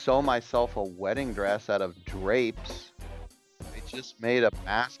didn't sew myself a wedding dress out of drapes. I just made a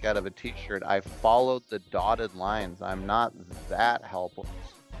mask out of a t-shirt. I followed the dotted lines. I'm not that helpless.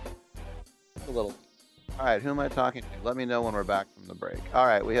 A little. All right, who am I talking to? Let me know when we're back from the break. All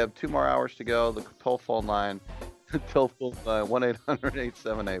right, we have 2 more hours to go. The toll phone line,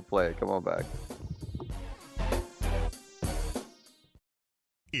 1-800-878-play. Come on back.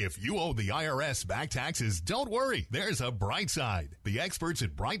 If you owe the IRS back taxes, don't worry. There's a bright side. The experts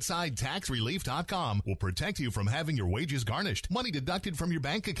at BrightSideTaxRelief.com will protect you from having your wages garnished, money deducted from your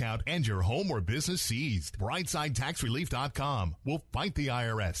bank account, and your home or business seized. BrightSideTaxRelief.com will fight the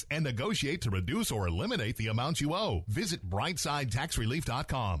IRS and negotiate to reduce or eliminate the amount you owe. Visit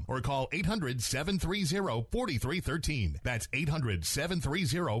BrightSideTaxRelief.com or call 800-730-4313. That's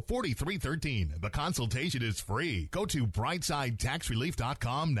 800-730-4313. The consultation is free. Go to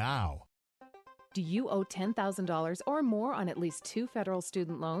BrightSideTaxRelief.com now. Do you owe $10,000 or more on at least 2 federal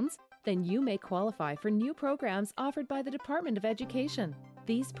student loans? Then you may qualify for new programs offered by the Department of Education.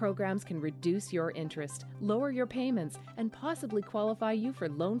 These programs can reduce your interest, lower your payments, and possibly qualify you for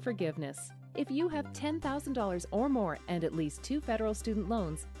loan forgiveness. If you have $10,000 or more and at least 2 federal student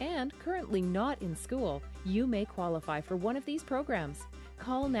loans and currently not in school, you may qualify for one of these programs.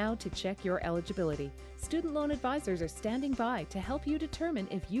 Call now to check your eligibility. Student loan advisors are standing by to help you determine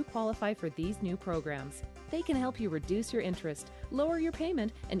if you qualify for these new programs. They can help you reduce your interest, lower your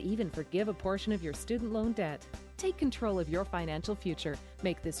payment, and even forgive a portion of your student loan debt. Take control of your financial future.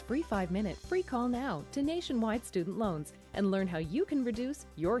 Make this free 5-minute free call now to Nationwide Student Loans and learn how you can reduce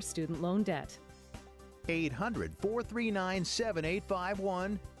your student loan debt.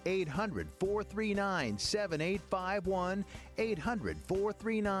 800-439-7851. 800-439-7851.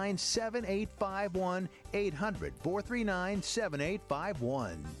 800-439-7851.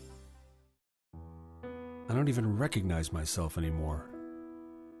 800-439-7851. I don't even recognize myself anymore.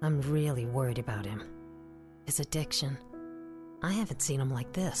 I'm really worried about him. His addiction. I haven't seen him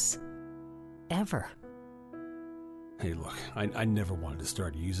like this. Ever. Hey, look, I never wanted to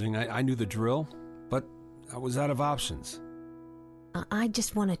start using. I knew the drill, but I was out of options. I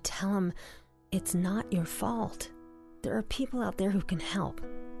just want to tell him it's not your fault. There are people out there who can help.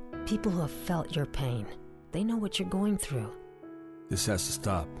 People who have felt your pain. They know what you're going through. This has to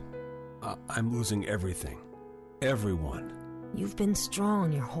stop. I'm losing everything. Everyone. You've been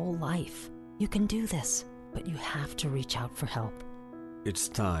strong your whole life. You can do this, but you have to reach out for help. It's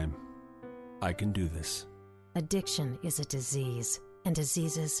time. I can do this. Addiction is a disease, and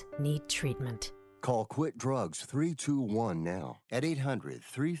diseases need treatment. Call Quit Drugs 321 now at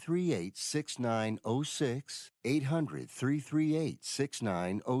 800-338-6906.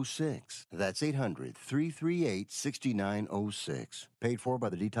 800-338-6906. That's 800-338-6906. Paid for by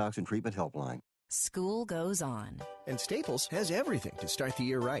the Detox and Treatment Helpline. School goes on. And Staples has everything to start the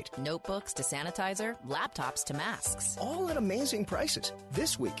year right. Notebooks to sanitizer, laptops to masks. All at amazing prices.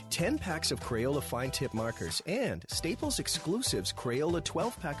 This week, 10 packs of Crayola Fine Tip markers and Staples Exclusives Crayola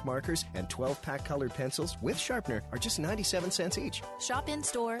 12-pack markers and 12-pack colored pencils with sharpener are just 97 cents each. Shop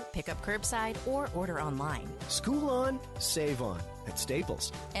in-store, pick up curbside, or order online. School on, save on at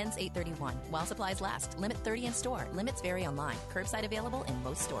Staples. Ends 8/31. While supplies last. Limit 30 in store. Limits vary online. Curbside available in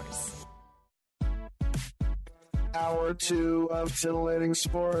most stores. Hour 2 of titillating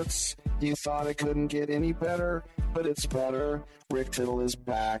sports. You thought it couldn't get any better, but it's better. Rick Tittle is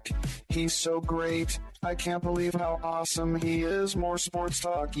back. He's so great. I can't believe how awesome he is. More sports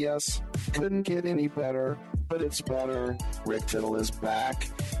talk, yes. Couldn't get any better, but it's better. Rick Tittle is back.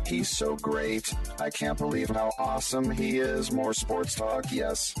 He's so great. I can't believe how awesome he is. More sports talk,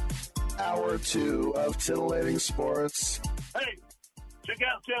 yes. Hour 2 of titillating sports. Hey, check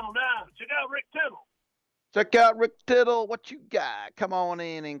out Channel 9. Check out Rick Tittle. Check out Rick Tittle. What you got? Come on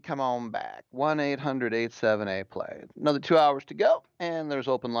in and come on back. 1-800-878-PLAY. Another 2 hours to go, and there's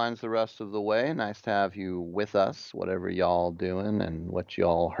open lines the rest of the way. Nice to have you with us, whatever y'all doing and what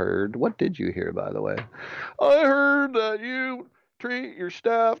y'all heard. What did you hear, by the way? I heard that you treat your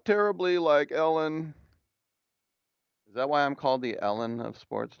staff terribly like Ellen. Is that why I'm called the Ellen of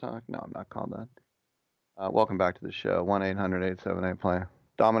Sports Talk? No, I'm not called that. Welcome back to the show. 1-800-878-PLAY.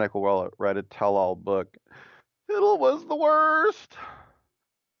 Dominic will write a tell-all book. Tittle was the worst.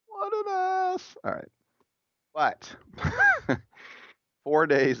 What an ass. All right. But 4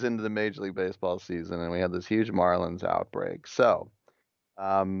 days into the Major League Baseball season, and we had this huge Marlins outbreak. So,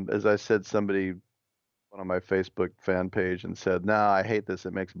 as I said, somebody went on my Facebook fan page and said, "No, I hate this.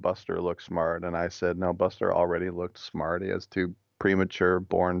 It makes Buster look smart." And I said, "No, Buster already looked smart. He has 2 premature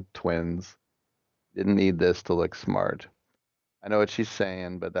born twins. Didn't need this to look smart." I know what she's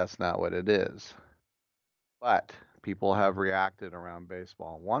saying, but that's not what it is. But people have reacted around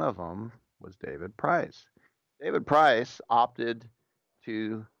baseball. One of them was David Price. David Price opted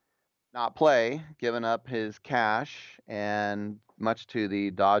to not play, giving up his cash, and much to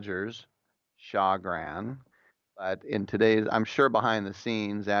the Dodgers' chagrin. But in today's, I'm sure behind the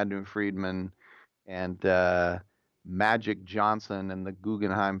scenes, Adam Friedman and Magic Johnson and the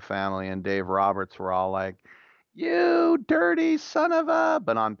Guggenheim family and Dave Roberts were all like, "You dirty son of a,"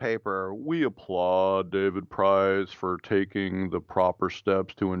 but on paper, we applaud David Price for taking the proper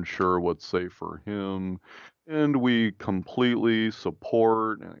steps to ensure what's safe for him, and we completely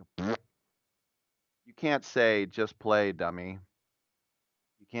support. You can't say just play, dummy.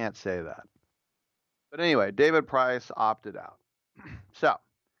 You can't say that. But anyway, David Price opted out. So,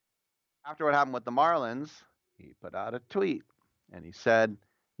 after what happened with the Marlins, he put out a tweet, and he said,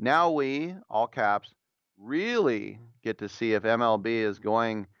 "Now we, all caps, really get to see if MLB is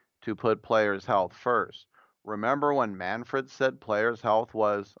going to put players' health first. Remember when Manfred said players' health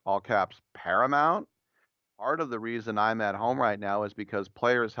was, all caps, paramount? Part of the reason I'm at home right now is because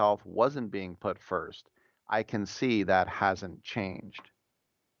players' health wasn't being put first. I can see that hasn't changed."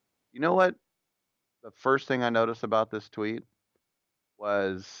 You know what? The first thing I noticed about this tweet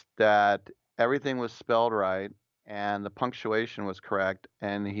was that everything was spelled right. and the punctuation was correct,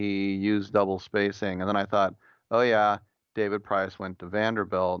 and he used double spacing. And then I thought, oh yeah, David Price went to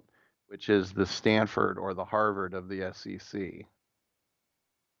Vanderbilt, which is the Stanford or the Harvard of the SEC.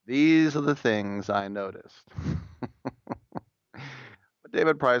 These are the things I noticed. But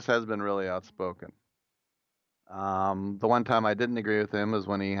David Price has been really outspoken. The one time I didn't agree with him was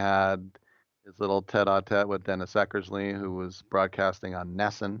when he had his little tete-a-tete with Dennis Eckersley, who was broadcasting on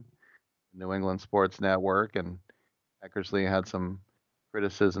NESN, New England Sports Network, and Eckersley had some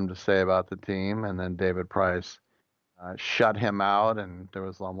criticism to say about the team, and then David Price shut him out, and there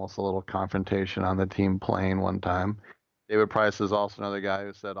was almost a little confrontation on the team plane one time. David Price is also another guy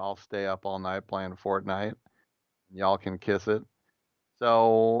who said, I'll stay up all night playing Fortnite. Y'all can kiss it.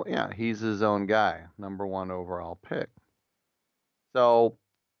 So, yeah, he's his own guy, number 1 overall pick. So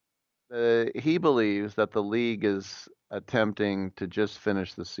he believes that the league is attempting to just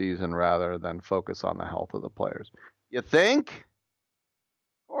finish the season rather than focus on the health of the players. You think?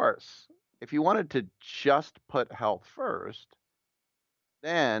 Of course. If you wanted to just put health first,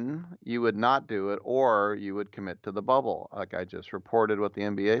 then you would not do it, or you would commit to the bubble. Like I just reported what the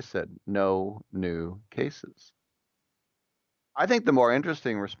NBA said, no new cases. I think the more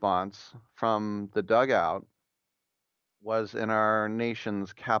interesting response from the dugout was in our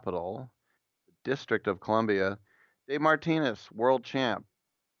nation's capital, the District of Columbia. Dave Martinez, world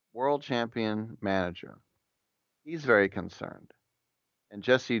champion manager. He's very concerned. And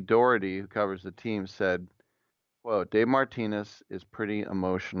Jesse Doherty, who covers the team, said, quote, Dave Martinez is pretty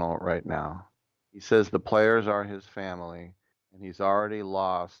emotional right now. He says the players are his family, and he's already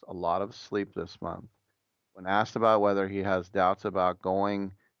lost a lot of sleep this month. When asked about whether he has doubts about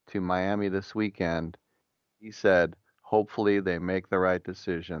going to Miami this weekend, he said, hopefully they make the right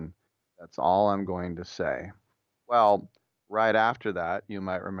decision. That's all I'm going to say. Well, right after that, you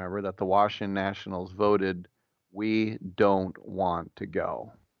might remember that the Washington Nationals voted, we don't want to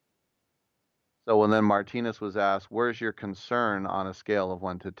go. So when then Martinez was asked, where's your concern on a scale of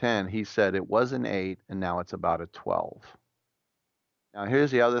 1 to 10? He said it was an 8, and now it's about a 12. Now,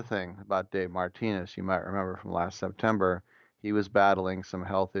 here's the other thing about Dave Martinez. You might remember from last September, he was battling some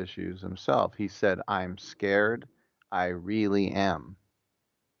health issues himself. He said, I'm scared. I really am.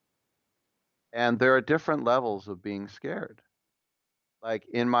 And there are different levels of being scared. Like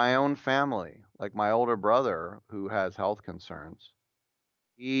in my own family, like my older brother who has health concerns,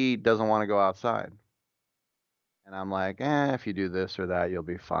 he doesn't want to go outside. And I'm like, if you do this or that, you'll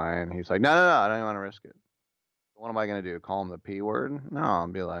be fine. He's like, no, I don't even want to risk it. What am I going to do? Call him the P word? No, I'll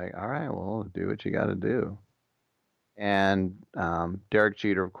be like, all right, well, do what you got to do. And Derek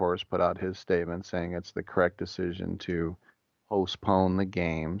Jeter, of course, put out his statement saying it's the correct decision to postpone the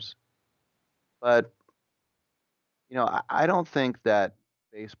games. But, I don't think that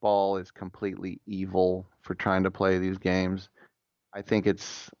baseball is completely evil for trying to play these games. I think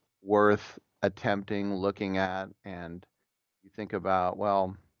it's worth attempting, looking at, and you think about,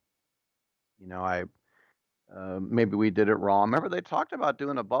 well, maybe we did it wrong. Remember, they talked about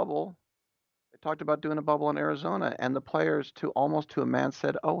doing a bubble. They talked about doing a bubble in Arizona, and the players, almost to a man,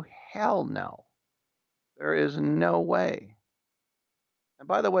 said, oh, hell no. There is no way. And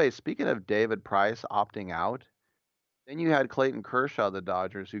by the way, speaking of David Price opting out, then you had Clayton Kershaw, the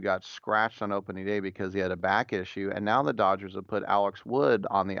Dodgers, who got scratched on opening day because he had a back issue, and now the Dodgers have put Alex Wood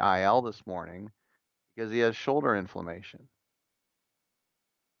on the IL this morning because he has shoulder inflammation.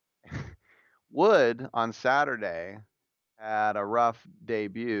 Wood, on Saturday, had a rough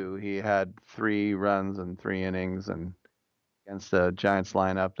debut. He had 3 runs and 3 innings, and against the Giants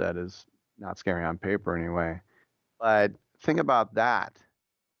lineup that is not scary on paper anyway. But think about that.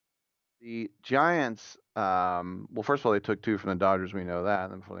 The Giants, well, first of all, they took 2 from the Dodgers. We know that,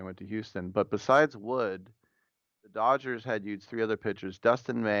 and then before they went to Houston. But besides Wood, the Dodgers had used 3 other pitchers.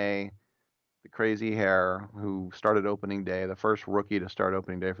 Dustin May, the crazy hair, who started opening day, the first rookie to start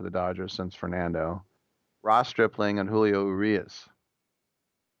opening day for the Dodgers since Fernando. Ross Stripling and Julio Urias.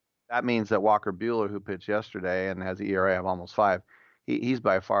 That means that Walker Buehler, who pitched yesterday and has an ERA of almost 5, he's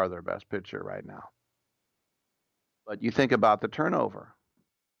by far their best pitcher right now. But you think about the turnover.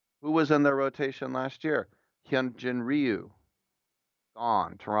 Who was in their rotation last year? Hyunjin Ryu,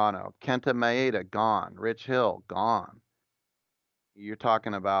 gone. Toronto. Kenta Maeda, gone. Rich Hill, gone. You're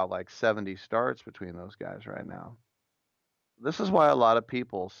talking about like 70 starts between those guys right now. This is why a lot of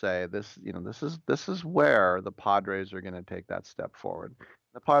people say this is where the Padres are going to take that step forward.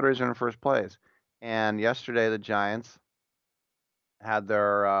 The Padres are in first place. And yesterday the Giants had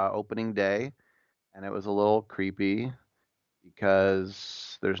their opening day, and it was a little creepy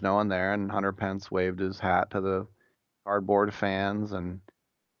because there's no one there, and Hunter Pence waved his hat to the cardboard fans, and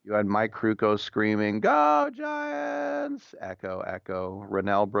You had Mike Krukow screaming, "Go Giants!" Echo, echo.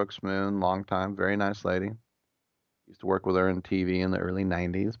 Renelle Brooks Moon, long time, very nice lady. Used to work with her in TV in the early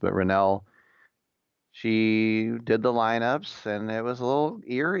 90s. But Renelle, she did the lineups, and it was a little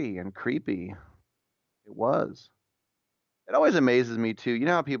eerie and creepy. It was. It always amazes me, too. You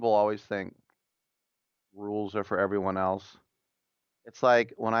know how people always think rules are for everyone else? It's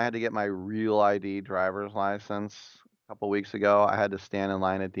like when I had to get my real ID driver's license a couple weeks ago, I had to stand in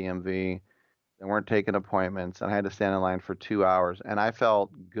line at DMV. They weren't taking appointments, and I had to stand in line for 2 hours. And I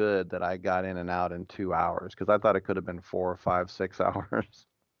felt good that I got in and out in 2 hours because I thought it could have been 4 or 5, 6 hours.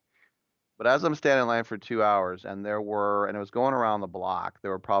 But as I'm standing in line for 2 hours, and it was going around the block,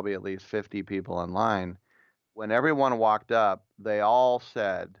 there were probably at least 50 people in line. When everyone walked up, they all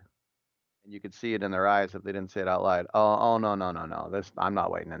said, and you could see it in their eyes if they didn't say it out loud, oh no. I'm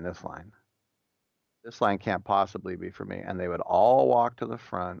not waiting in this line. This line can't possibly be for me. And they would all walk to the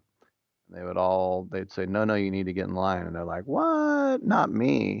front. They'd say, no, you need to get in line. And they're like, what? Not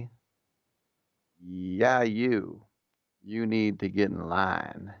me. Yeah, you. You need to get in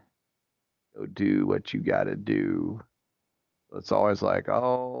line. Go do what you got to do. So it's always like,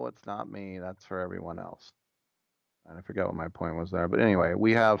 oh, it's not me. That's for everyone else. And I forgot what my point was there. But anyway,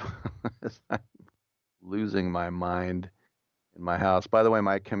 we have losing my mind in my house. By the way,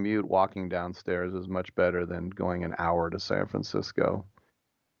 my commute walking downstairs is much better than going an hour to San Francisco.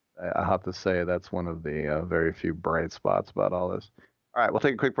 I have to say that's one of the very few bright spots about all this. All right, we'll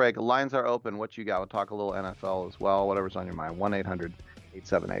take a quick break. Lines are open. What you got? We'll talk a little NFL as well, whatever's on your mind.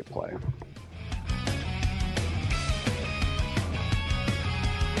 1-800-878-PLAY.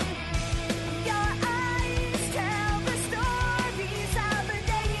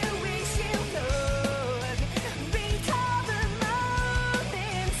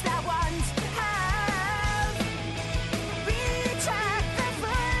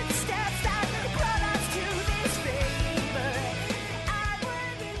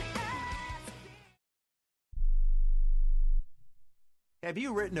 Have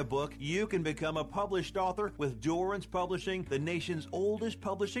you written a book? You can become a published author with Dorrance Publishing, the nation's oldest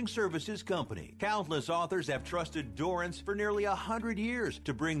publishing services company. Countless authors have trusted Dorrance for nearly 100 years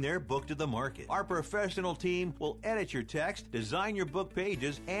to bring their book to the market. Our professional team will edit your text, design your book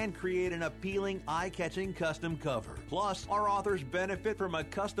pages, and create an appealing, eye-catching custom cover. Plus, our authors benefit from a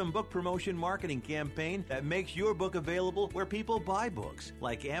custom book promotion marketing campaign that makes your book available where people buy books,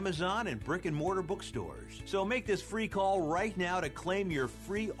 like Amazon and brick-and-mortar bookstores. So make this free call right now to claim your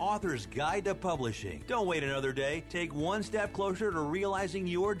free author's guide to publishing. Don't wait another day. Take one step closer to realizing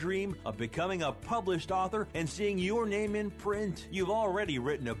your dream of becoming a published author and seeing your name in print. You've already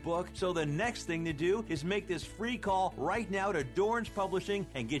written a book, so the next thing to do is make this free call right now to Dorrance Publishing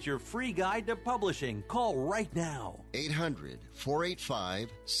and get your free guide to publishing. Call right now.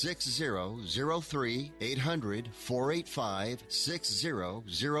 800-485-6003.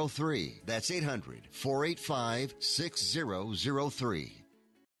 800-485-6003. That's 800-485-6003.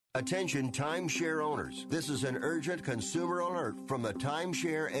 Attention timeshare owners. This is an urgent consumer alert from the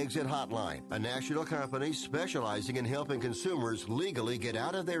Timeshare Exit Hotline, a national company specializing in helping consumers legally get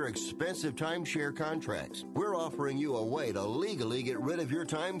out of their expensive timeshare contracts. We're offering you a way to legally get rid of your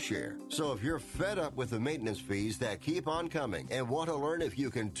timeshare. So if you're fed up with the maintenance fees that keep on coming and want to learn if you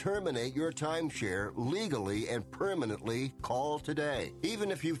can terminate your timeshare legally and permanently, call today.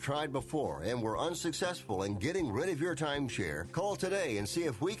 Even if you've tried before and were unsuccessful in getting rid of your timeshare, call today and see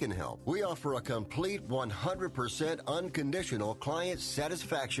if we can help. We offer a complete 100% unconditional client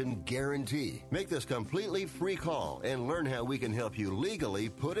satisfaction guarantee. Make this completely free call and learn how we can help you legally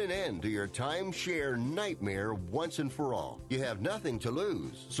put an end to your timeshare nightmare once and for all. You have nothing to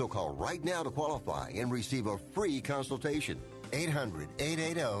lose, so call right now to qualify and receive a free consultation.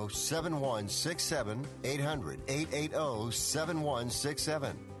 800-880-7167.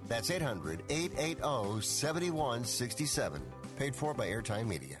 800-880-7167. That's 800-880-7167. Paid for by Airtime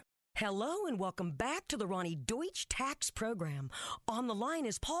Media. Hello and welcome back to the Ronnie Deutsch Tax Program. On the line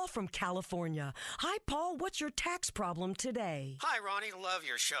is Paul from California. Hi, Paul. What's your tax problem today? Hi, Ronnie. Love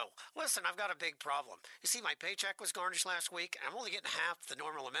your show. Listen, I've got a big problem. You see, my paycheck was garnished last week, and I'm only getting half the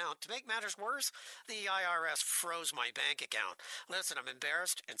normal amount. To make matters worse, the IRS froze my bank account. Listen, I'm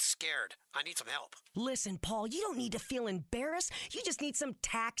embarrassed and scared. I need some help. Listen, Paul, you don't need to feel embarrassed. You just need some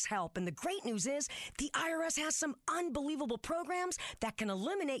tax help. And the great news is the IRS has some unbelievable programs that can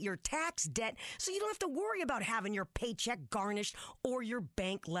eliminate your tax debt so you don't have to worry about having your paycheck garnished or your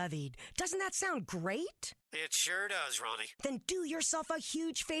bank levied. Doesn't that sound great? It sure does, Ronnie. Then do yourself a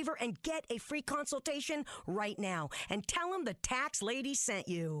huge favor and get a free consultation right now. And tell them the tax lady sent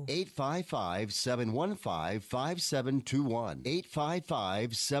you. 855-715-5721.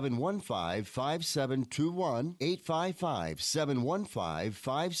 855-715-5721.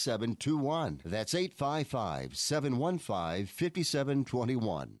 855-715-5721. That's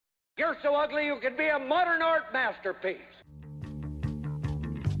 855-715-5721. You're so ugly you could be a modern art masterpiece.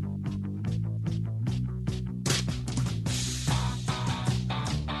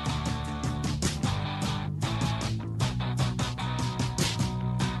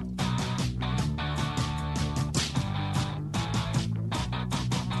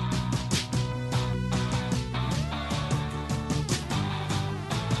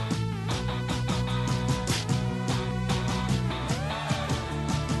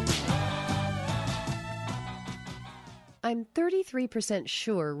 I'm 33%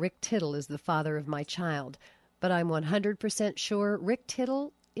 sure Rick Tittle is the father of my child, but I'm 100% sure Rick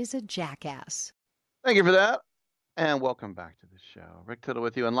Tittle is a jackass. Thank you for that. And welcome back to the show. Rick Tittle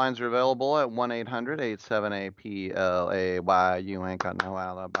with you, and lines are available at 1-800-878-PLAY. You ain't got no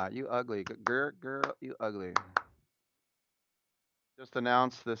alibi. You ugly. Girl, you ugly. Just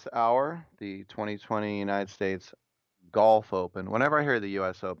announced this hour the 2020 United States Golf Open. Whenever I hear the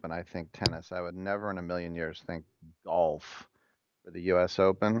U.S. Open, I think tennis. I would never in a million years think golf for the U.S.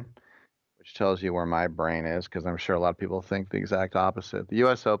 Open, which tells you where my brain is, because I'm sure a lot of people think the exact opposite. The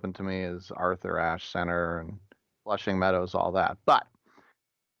U.S. Open to me is Arthur Ashe Center and Flushing Meadows, all that. But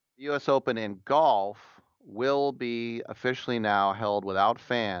the U.S. Open in golf will be officially now held without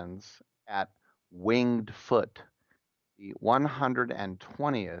fans at Winged Foot, the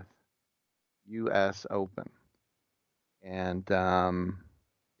 120th U.S. Open. And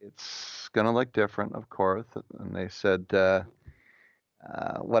it's going to look different, of course. And they said,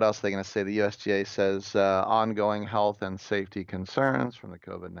 what else are they going to say? The USGA says ongoing health and safety concerns from the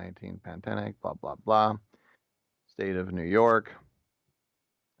COVID-19 pandemic, blah, blah, blah. State of New York.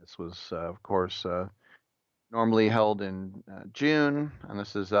 This was, of course, normally held in June, and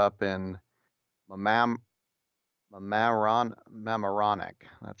this is up in Mamaroneck.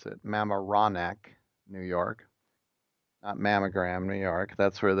 That's it, Mamaroneck, New York. Not Mammogram, New York.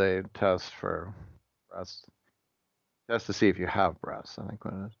 That's where they test for breasts. Test to see if you have breasts, I think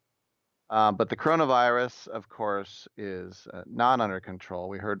what it is. But the coronavirus, of course, is not under control.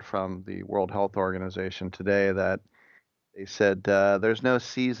 We heard from the World Health Organization today that they said there's no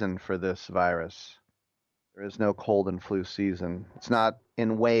season for this virus. There is no cold and flu season. It's not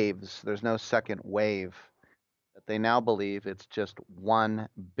in waves. There's no second wave. That they now believe it's just one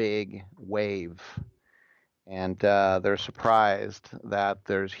big wave. And they're surprised that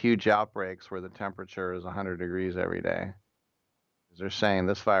there's huge outbreaks where the temperature is 100 degrees every day. They're saying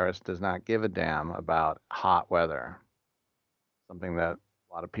this virus does not give a damn about hot weather. Something that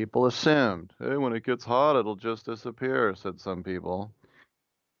a lot of people assumed. Hey, when it gets hot, it'll just disappear, said some people.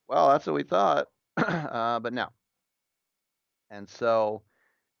 Well, that's what we thought, but no. And so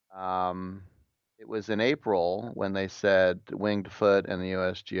it was in April when they said, Winged Foot and the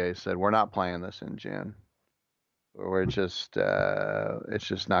USGA said, we're not playing this in June. We're just, it's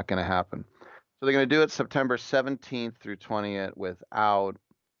just not going to happen. So they're going to do it September 17th through 20th without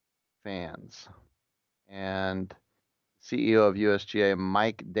fans. And CEO of USGA,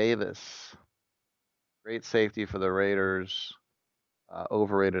 Mike Davis, great safety for the Raiders,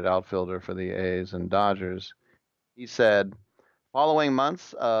 overrated outfielder for the A's and Dodgers. He said, following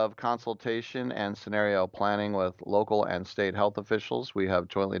months of consultation and scenario planning with local and state health officials, we have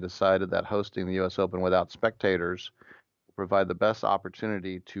jointly decided that hosting the U.S. Open without spectators will provide the best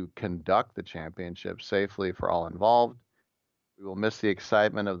opportunity to conduct the championship safely for all involved. We will miss the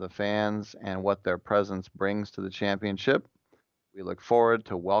excitement of the fans and what their presence brings to the championship. We look forward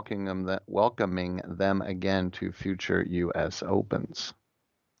to welcoming them again to future U.S. Opens.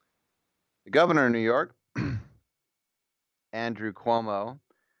 The governor of New York, Andrew Cuomo,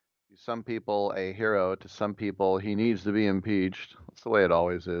 to some people a hero, to some people he needs to be impeached. That's the way it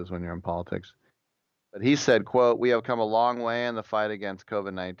always is when you're in politics. But he said, quote, we have come a long way in the fight against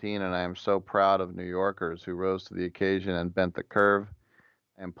COVID-19, and I am so proud of New Yorkers who rose to the occasion and bent the curve.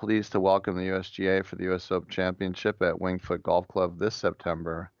 I am pleased to welcome the USGA for the U.S. Open Championship at Winged Foot Golf Club this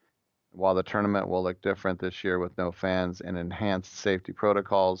September. While the tournament will look different this year with no fans and enhanced safety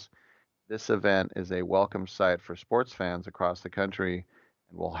protocols, this event is a welcome sight for sports fans across the country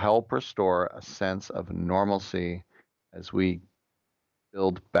and will help restore a sense of normalcy as we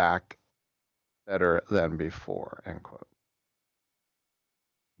build back better than before, end quote.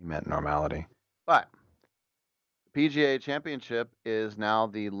 He meant normality. But the PGA Championship is now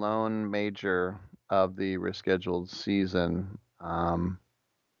the lone major of the rescheduled season.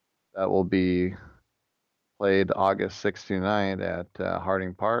 That will be played August 6th through 9th at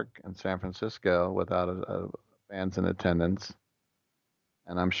Harding Park in San Francisco without fans in attendance.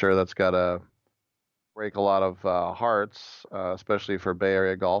 And I'm sure that's got to break a lot of hearts, especially for Bay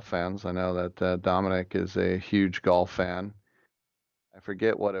Area golf fans. I know that Dominic is a huge golf fan. I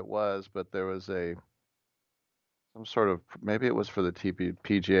forget what it was, but there was some sort of, maybe it was for the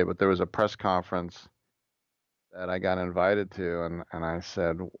PGA, but there was a press conference that I got invited to, and I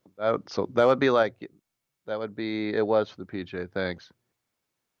said, it was for the PGA, thanks.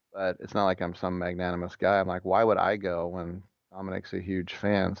 But it's not like I'm some magnanimous guy. I'm like, why would I go when Dominic's a huge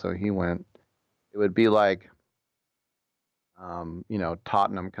fan? So he went. It would be like,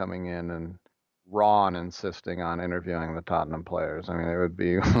 Tottenham coming in and Ron insisting on interviewing the Tottenham players. I mean, it would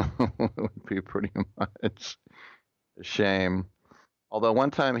be pretty much a shame. Although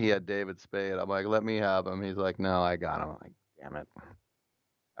one time he had David Spade. I'm like, let me have him. He's like, no, I got him. I'm like, damn it.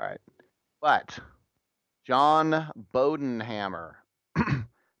 All right. But John Bodenhammer,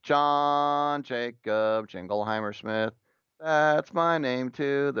 John Jacob Jingleheimer Smith, that's my name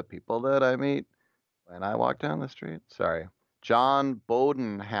too, the people that I meet when I walk down the street. Sorry. John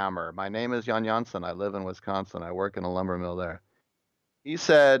Bodenhammer. My name is Jan Janssen. I live in Wisconsin. I work in a lumber mill there. He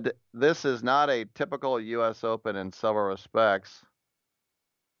said, this is not a typical U.S. Open in several respects.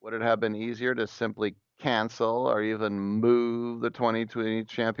 Would it have been easier to simply cancel or even move the 2020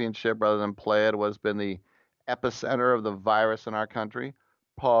 championship rather than play it? Was been the epicenter of the virus in our country?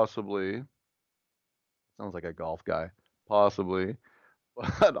 Possibly. Sounds like a golf guy. Possibly.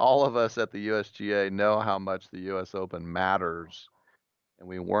 But all of us at the USGA know how much the U.S. Open matters, and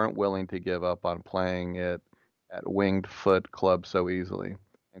we weren't willing to give up on playing it at Winged Foot Club so easily.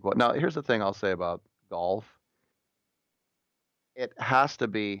 Now, here's the thing I'll say about golf. It has to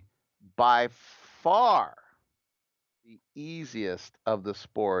be by far the easiest of the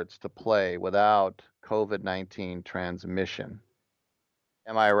sports to play without COVID-19 transmission.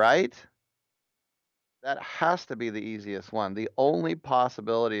 Am I right? That has to be the easiest one. The only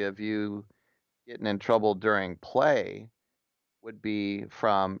possibility of you getting in trouble during play would be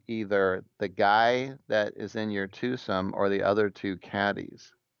from either the guy that is in your twosome or the other two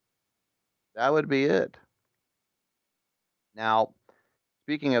caddies. That would be it. Now,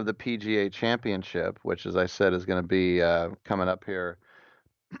 speaking of the PGA Championship, which, as I said, is going to be coming up here,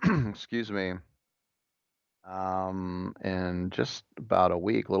 excuse me, in just about a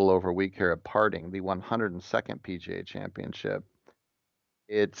week, a little over a week here at Parting, the 102nd PGA Championship.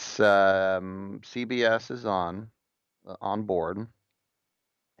 It's CBS is on board,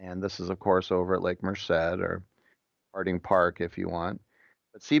 and this is, of course, over at Lake Merced or Harding Park if you want.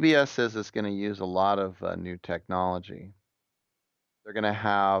 But CBS says it's going to use a lot of new technology. They're going to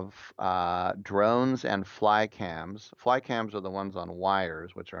have drones and fly cams. Fly cams are the ones on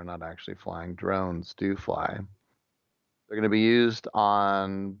wires, which are not actually flying. Drones do fly. They're going to be used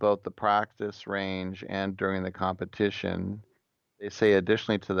on both the practice range and during the competition. They say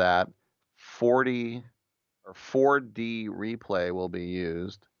additionally to that, 4D replay will be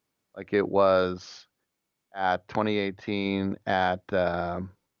used, like it was at 2018 at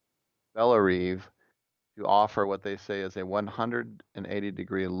Bellerive, to offer what they say is a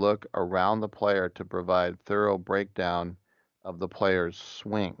 180-degree look around the player to provide thorough breakdown of the player's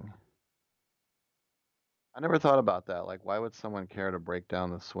swing. I never thought about that. Like, why would someone care to break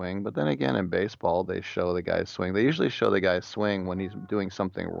down the swing? But then again, in baseball, they show the guy's swing. They usually show the guy's swing when he's doing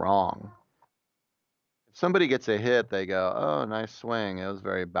something wrong. If somebody gets a hit, they go, oh, nice swing. It was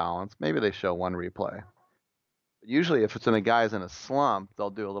very balanced. Maybe they show one replay. But usually, if it's in a guy's in a slump, they'll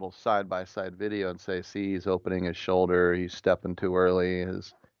do a little side-by-side video and say, see, he's opening his shoulder, he's stepping too early,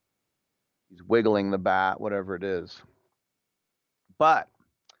 he's wiggling the bat, whatever it is. But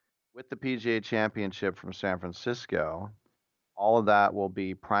with the PGA Championship from San Francisco, all of that will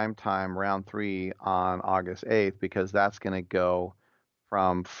be primetime round 3 on August 8th, because that's going to go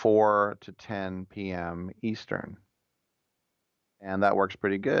from 4 to 10 p.m. Eastern. And that works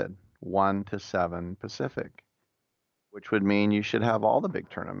pretty good, 1 to 7 Pacific, which would mean you should have all the big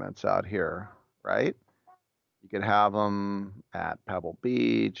tournaments out here, right? You could have them at Pebble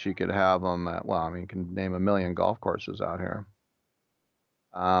Beach. You could have them at, well, I mean, you can name a million golf courses out here.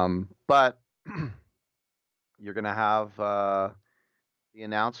 But you're going to have the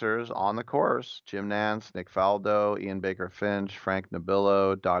announcers on the course: Jim Nantz, Nick Faldo, Ian Baker Finch, Frank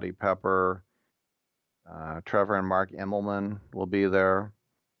Nabillo, Dottie Pepper, Trevor and Mark Immelman will be there.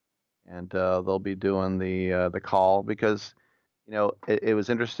 And they'll be doing the call, because, you know, it was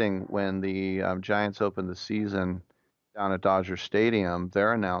interesting when the Giants opened the season down at Dodger Stadium.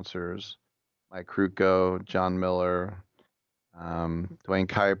 Their announcers Mike Krukow, John Miller, Dwayne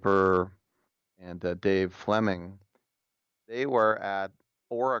Kuiper, and Dave Fleming, they were at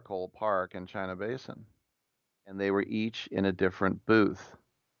Oracle Park in China Basin, and they were each in a different booth.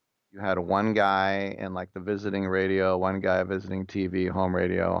 You had one guy in like the visiting radio, one guy visiting TV, home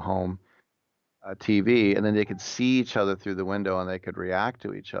radio, home TV, and then they could see each other through the window and they could react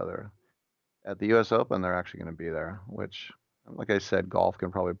to each other. At the U.S. Open, they're actually going to be there, which, like I said, golf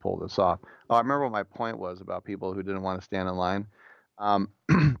can probably pull this off. Oh, I remember what my point was about people who didn't want to stand in line.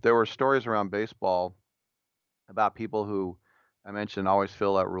 There were stories around baseball about people who, I mentioned, always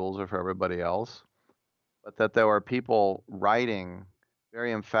feel that rules are for everybody else, but that there were people writing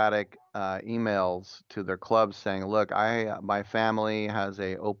very emphatic emails to their clubs saying, look, my family has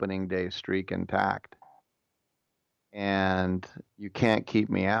a opening day streak intact, and you can't keep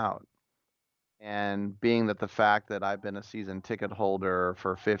me out. And being that the fact that I've been a season ticket holder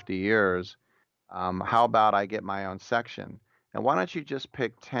for 50 years, how about I get my own section? And why don't you just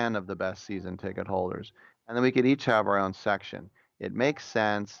pick 10 of the best season ticket holders? And then we could each have our own section. It makes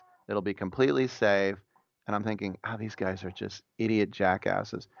sense. It'll be completely safe. And I'm thinking, these guys are just idiot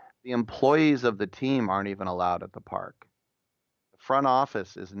jackasses. The employees of the team aren't even allowed at the park. The front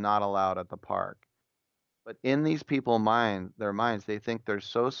office is not allowed at the park. But in these people's minds, they think they're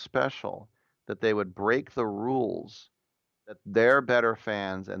so special that they would break the rules, that they're better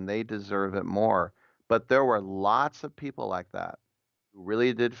fans and they deserve it more. But there were lots of people like that who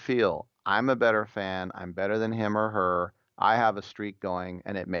really did feel, I'm a better fan, I'm better than him or her, I have a streak going,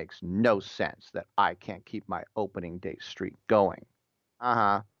 and it makes no sense that I can't keep my opening day streak going.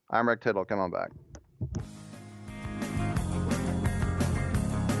 I'm Rick Tittle. Come on back.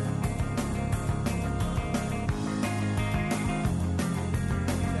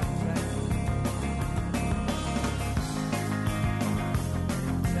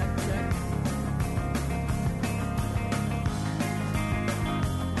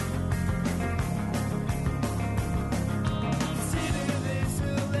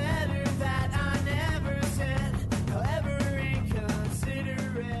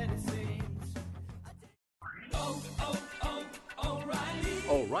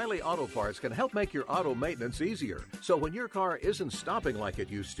 O'Reilly Auto Parts can help make your auto maintenance easier. So when your car isn't stopping like it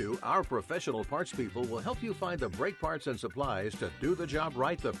used to, our professional parts people will help you find the brake parts and supplies to do the job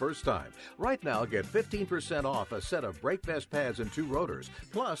right the first time. Right now, get 15% off a set of brake vest pads and 2 rotors,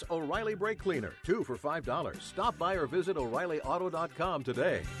 plus O'Reilly Brake Cleaner, 2 for $5. Stop by or visit O'ReillyAuto.com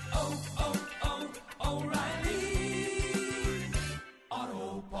today. O'Reilly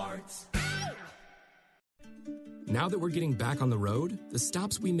Auto Parts. Now that we're getting back on the road, the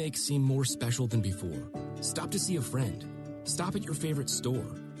stops we make seem more special than before. Stop to see a friend. Stop at your favorite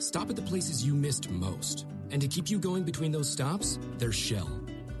store. Stop at the places you missed most. And to keep you going between those stops, there's Shell.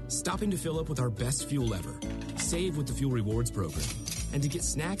 Stopping to fill up with our best fuel ever. Save with the Fuel Rewards program. And to get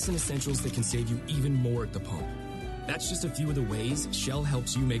snacks and essentials that can save you even more at the pump. That's just a few of the ways Shell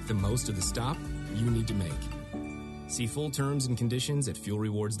helps you make the most of the stop you need to make. See full terms and conditions at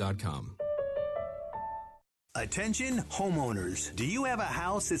fuelrewards.com. Attention homeowners. Do you have a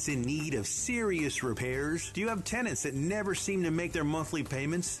house that's in need of serious repairs? Do you have tenants that never seem to make their monthly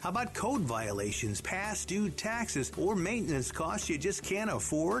payments? How about code violations, past due taxes, or maintenance costs you just can't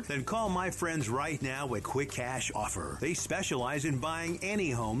afford? Then call my friends right now at Quick Cash Offer. They specialize in buying any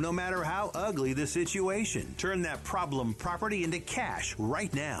home, no matter how ugly the situation. Turn that problem property into cash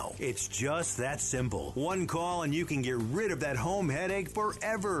right now. It's just that simple. One call and you can get rid of that home headache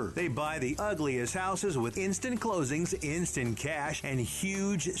forever. They buy the ugliest houses with instant closings, instant cash, and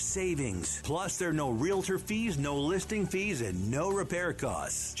huge savings. Plus, there are no realtor fees, no listing fees, and no repair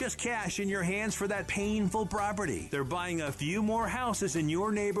costs. Just cash in your hands for that painful property. They're buying a few more houses in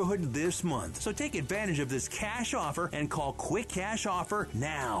your neighborhood this month. So take advantage of this cash offer and call Quick Cash Offer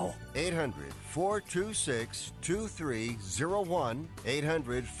now. 800-426-2301.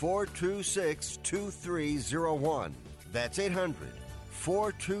 800-426-2301. That's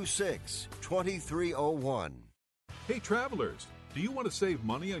 800-426-2301. Hey travelers, do you want to save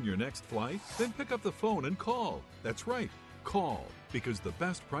money on your next flight? Then pick up the phone and call. That's right, call, because the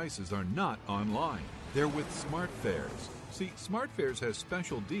best prices are not online. They're with SmartFares. See, SmartFares has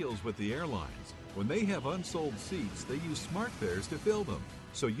special deals with the airlines. When they have unsold seats, they use SmartFares to fill them.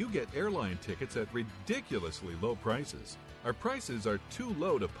 So you get airline tickets at ridiculously low prices. Our prices are too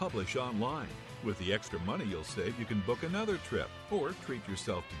low to publish online. With the extra money you'll save, you can book another trip or treat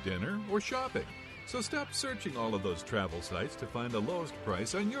yourself to dinner or shopping. So stop searching all of those travel sites to find the lowest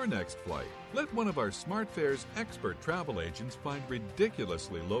price on your next flight. Let one of our SmartFares expert travel agents find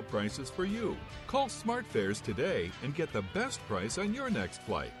ridiculously low prices for you. Call SmartFares today and get the best price on your next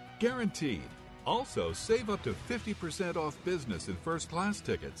flight. Guaranteed. Also, save up to 50% off business and first class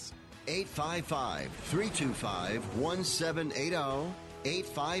tickets. 855-325-1780.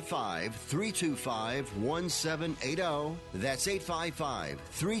 855-325-1780. That's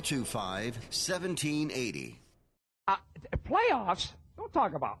 855-325-1780. Playoffs? Don't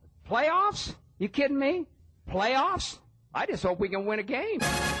talk about it. Playoffs? You kidding me? Playoffs? I just hope we can win a game.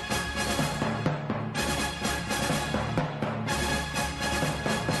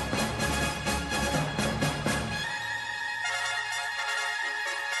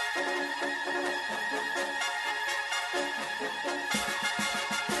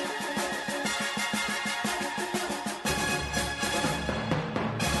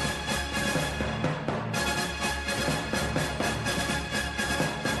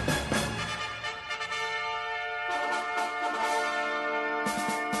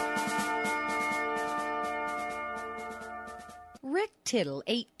 Rick Tittle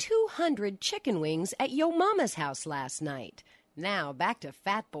ate 200 chicken wings at Yo Mama's house last night. Now back to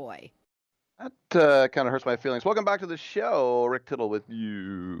Fat Boy. That kind of hurts my feelings. Welcome back to the show. Rick Tittle with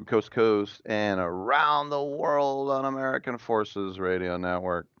you, coast to coast and around the world on American Forces Radio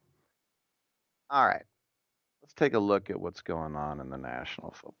Network. All right. Let's take a look at what's going on in the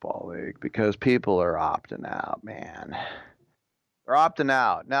National Football League because people are opting out, man. They're opting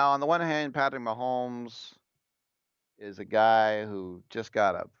out. Now, on the one hand, Patrick Mahomes is a guy who just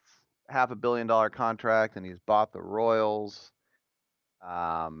got a $500 million contract and he's bought the Royals.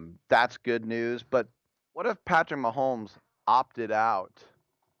 That's good news. But what if Patrick Mahomes opted out?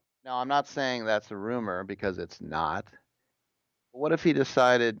 Now, I'm not saying that's a rumor because it's not. But what if he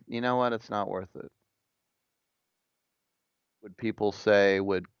decided, you know what, it's not worth it? Would people say,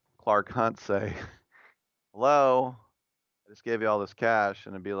 would Clark Hunt say, hello, I just gave you all this cash,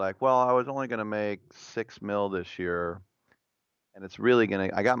 and it'd be like, well, I was only going to make $6 million this year, and it's really going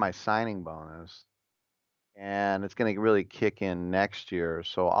to, I got my signing bonus, and it's going to really kick in next year,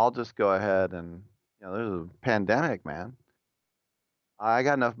 so I'll just go ahead and, there's a pandemic, man. I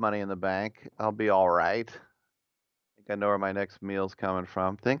got enough money in the bank. I'll be all right. I think I know where my next meal's coming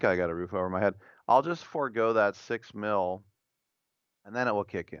from. Think I got a roof over my head. I'll just forego that $6 million, and then it will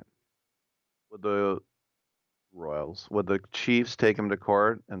kick in. Would the Royals, would the Chiefs take him to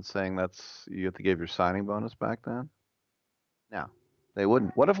court and saying you have to give your signing bonus back then? No, they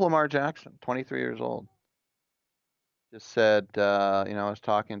wouldn't. What if Lamar Jackson, 23 years old, just said, I was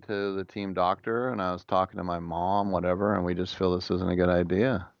talking to the team doctor and I was talking to my mom, whatever, and we just feel this isn't a good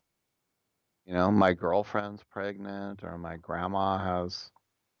idea. My girlfriend's pregnant or my grandma's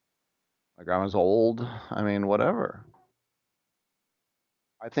old. I mean, whatever.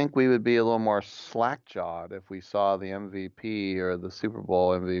 I think we would be a little more slack-jawed if we saw the MVP or the Super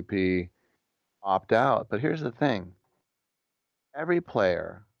Bowl MVP opt out. But here's the thing. Every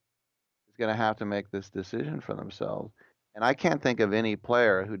player is going to have to make this decision for themselves. And I can't think of any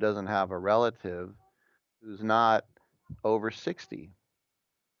player who doesn't have a relative who's not over 60.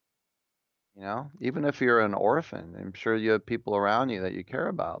 Even if you're an orphan, I'm sure you have people around you that you care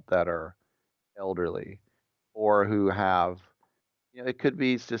about that are elderly or who have, it could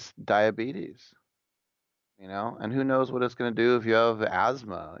be just diabetes, and who knows what it's going to do if you have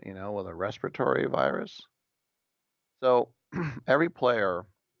asthma, with a respiratory virus. So every player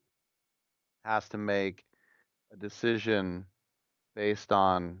has to make a decision based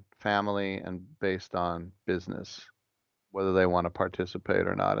on family and based on business, whether they want to participate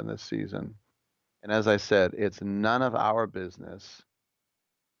or not in this season. And as I said, it's none of our business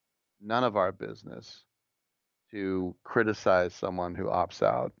to criticize someone who opts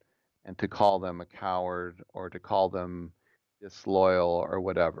out and to call them a coward or to call them disloyal or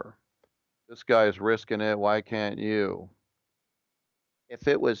whatever. This guy's risking it. Why can't you? If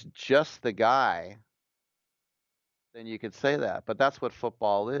it was just the guy, then you could say that. But that's what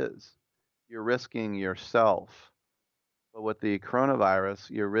football is. You're risking yourself. But with the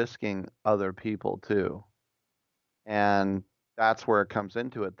coronavirus, you're risking other people too. And that's where it comes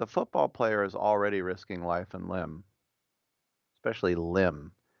into it. The football player is already risking life and limb, especially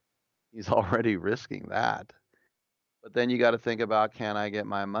limb. He's already risking that. But then you got to think about, can I get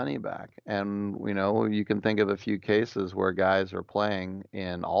my money back? And, you can think of a few cases where guys are playing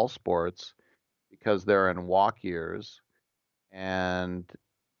in all sports because they're in walk years. And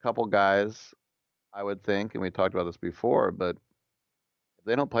a couple guys, I would think, and we talked about this before, but if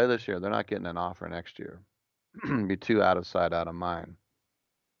they don't play this year, they're not getting an offer next year. Be too out of sight, out of mind.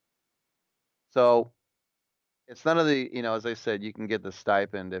 So it's none of the, as I said, you can get the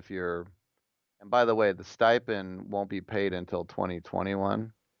stipend if you're, and by the way, the stipend won't be paid until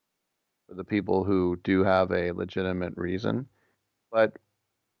 2021 for the people who do have a legitimate reason. But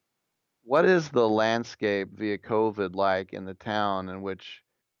what is the landscape via COVID like in the town in which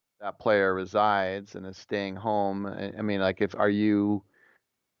that player resides and is staying home? I mean, like, if are you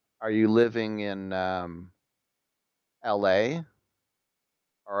living in L.A.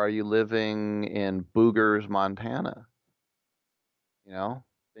 or are you living in Boogers, Montana? You know,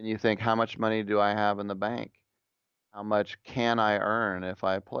 then you think, how much money do I have in the bank? How much can I earn if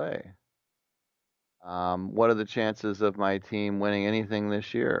I play? What are the chances of my team winning anything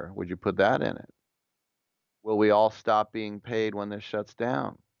this year? Would you put that in it? Will we all stop being paid when this shuts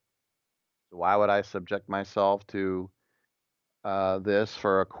down? So why would I subject myself to this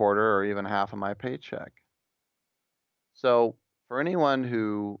for a quarter or even half of my paycheck? So for anyone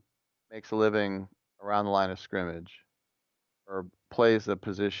who makes a living around the line of scrimmage or plays a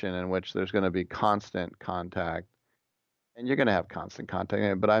position in which there's going to be constant contact, and you're going to have constant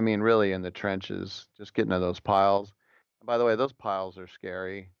contact, but I mean really in the trenches, just getting to those piles. And by the way, those piles are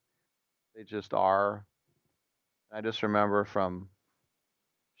scary. They just are. I just remember from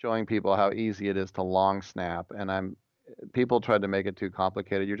showing people how easy it is to long snap, and people tried to make it too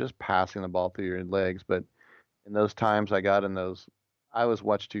complicated. You're just passing the ball through your legs, but in those times I got in those, I was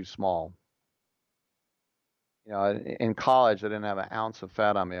much too small. You know, in college I didn't have an ounce of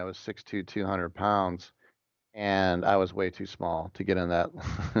fat on me. I was 6'2", 200 pounds, and I was way too small to get in that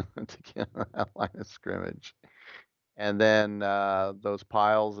to get in that line of scrimmage. And then those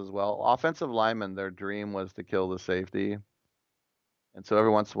piles as well. Offensive linemen, their dream was to kill the safety. And so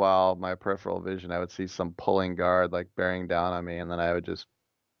every once in a while, my peripheral vision, I would see some pulling guard like bearing down on me, and then I would just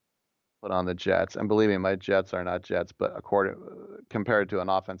put on the jets. And believe me, my jets are not jets, but compared to an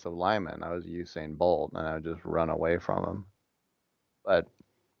offensive lineman, I was Usain Bolt, and I would just run away from him. But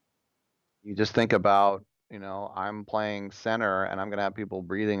you just think about, you know, I'm playing center, and I'm going to have people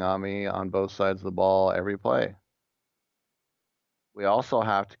breathing on me on both sides of the ball every play. We also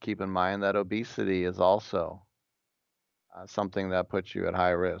have to keep in mind that obesity is also something that puts you at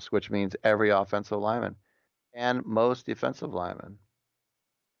high risk, which means every offensive lineman and most defensive linemen.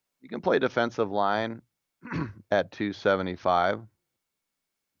 You can play defensive line at 275,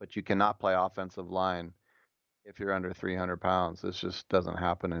 but you cannot play offensive line if you're under 300 pounds. This just doesn't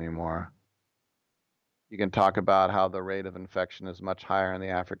happen anymore. You can talk about how the rate of infection is much higher in the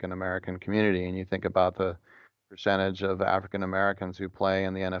African American community, and you think about the percentage of African Americans who play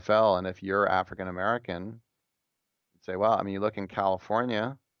in the NFL, and if you're African American, you say, well, I mean, you look in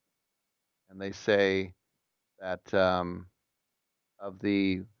California, and they say that of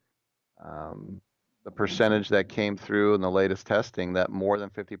the percentage that came through in the latest testing, that more than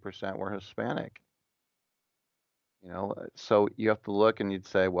 50% were Hispanic. You know, so you have to look and you'd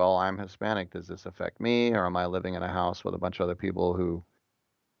say, well, I'm Hispanic. Does this affect me? Or am I living in a house with a bunch of other people who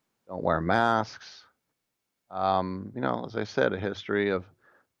don't wear masks? You know, as I said, a history of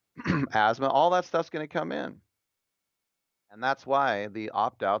asthma, all that stuff's going to come in. And that's why the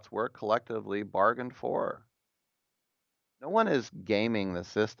opt-outs were collectively bargained for. No one is gaming the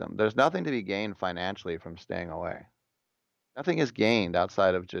system. There's nothing to be gained financially from staying away. Nothing is gained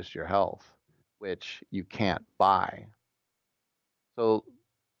outside of just your health, which you can't buy. So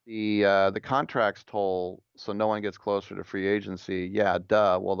the contracts toll, so no one gets closer to free agency. Yeah,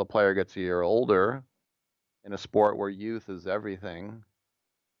 duh. Well, the player gets a year older in a sport where youth is everything.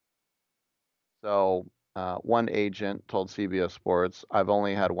 So one agent told CBS Sports, I've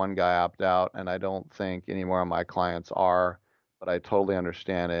only had one guy opt out, and I don't think any more of my clients are, but I totally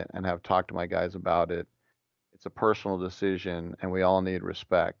understand it and have talked to my guys about it. It's a personal decision, and we all need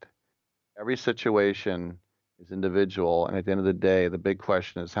respect. Every situation is individual, and at the end of the day, the big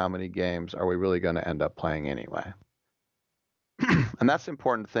question is how many games are we really going to end up playing anyway? And that's the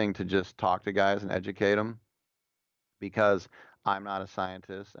important thing, to just talk to guys and educate them, because I'm not a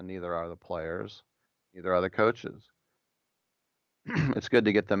scientist, and neither are the players, neither are the coaches. It's good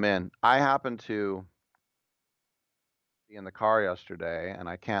to get them in. I happen to be in the car yesterday, and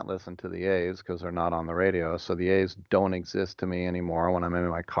I can't listen to the A's because they're not on the radio, so the A's don't exist to me anymore when I'm in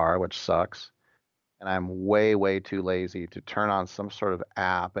my car, which sucks. And I'm way, way too lazy to turn on some sort of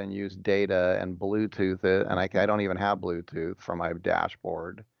app and use data and Bluetooth it, and I don't even have Bluetooth for my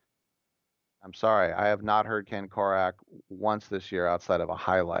dashboard. I'm sorry, I have not heard Ken Korak once this year outside of a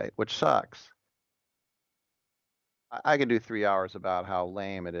highlight, which sucks. I could do 3 hours about how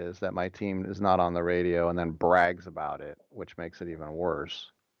lame it is that my team is not on the radio and then brags about it, which makes it even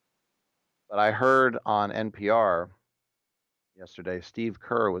worse. But I heard on NPR yesterday, Steve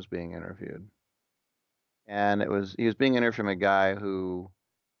Kerr was being interviewed. And he was being interviewed from a guy who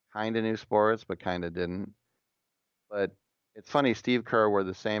kind of knew sports, but kind of didn't. But it's funny, Steve Kerr were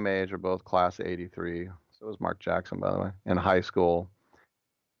the same age, or both class of '83. So was Mark Jackson, by the way, in high school.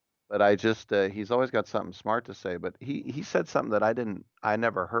 But I just he's always got something smart to say. But he said something that I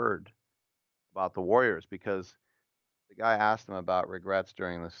never heard about the Warriors, because the guy asked him about regrets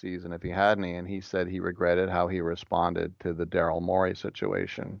during the season if he had any, and he said he regretted how he responded to the Daryl Morey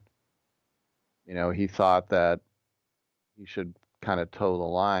situation. You know, he thought that he should kind of toe the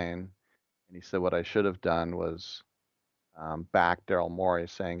line, and he said what I should have done was back Daryl Morey,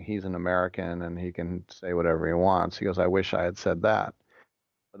 saying he's an American and he can say whatever he wants. He goes, I wish I had said that.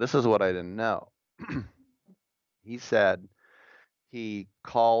 But this is what I didn't know. He said he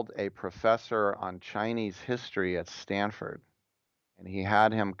called a professor on Chinese history at Stanford, and he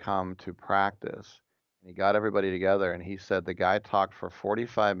had him come to practice. And he got everybody together, and he said the guy talked for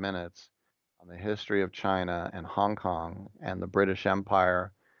 45 minutes on the history of China and Hong Kong and the British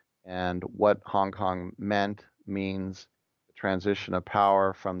Empire and what Hong Kong means, the transition of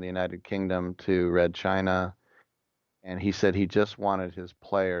power from the United Kingdom to Red China. And he said he just wanted his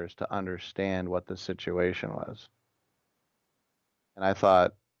players to understand what the situation was. And I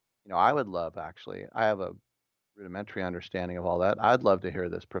thought, you know, I would love, actually, I have a rudimentary understanding of all that. I'd love to hear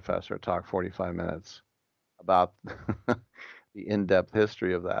this professor talk 45 minutes about the in-depth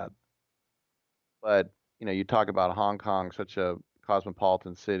history of that. But, you know, you talk about Hong Kong, such a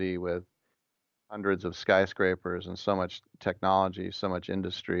cosmopolitan city with hundreds of skyscrapers and so much technology, so much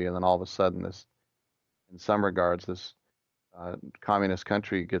industry, and then all of a sudden this, in some regards, this communist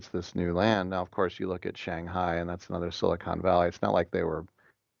country gets this new land. Now, of course, you look at Shanghai, and that's another Silicon Valley. It's not like they were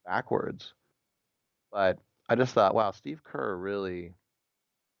backwards. But I just thought, wow, Steve Kerr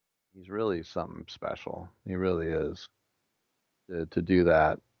he's really something special. He really is, to do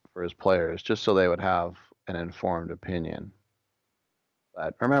that for his players, just so they would have an informed opinion.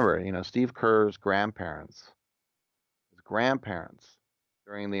 But remember, you know, Steve Kerr's grandparents,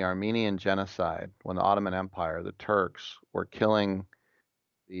 during the Armenian genocide, when the Ottoman Empire, the Turks, were killing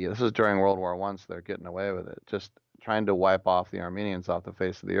this is during World War I, so they're getting away with it, just trying to wipe off the Armenians off the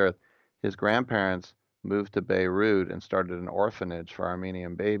face of the earth. His grandparents moved to Beirut and started an orphanage for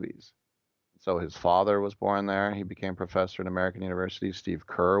Armenian babies. So his father was born there. He became professor at American University. Steve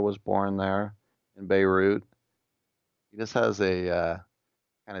Kerr was born there in Beirut. He just has a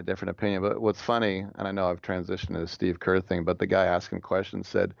kind of different opinion. But what's funny, and I know I've transitioned to the Steve Kerr thing, but the guy asking questions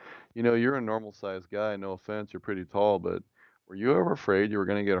said, you know, you're a normal-sized guy. No offense, you're pretty tall, but were you ever afraid you were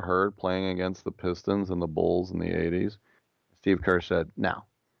going to get hurt playing against the Pistons and the Bulls in the 80s? Steve Kerr said, no.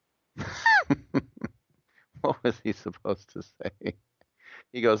 What was he supposed to say?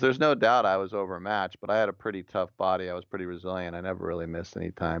 He goes, there's no doubt I was overmatched, but I had a pretty tough body. I was pretty resilient. I never really missed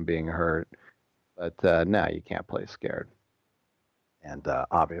any time being hurt. But no, you can't play scared. And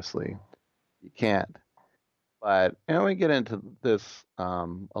obviously, you can't. But you know, we get into this a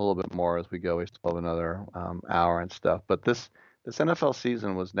little bit more as we go. We still have another hour and stuff. But this NFL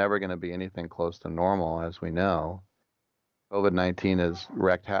season was never going to be anything close to normal, as we know. COVID-19 has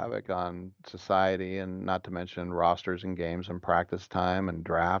wreaked havoc on society, and not to mention rosters and games and practice time and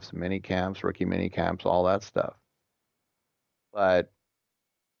drafts, mini camps, rookie mini camps, all that stuff. But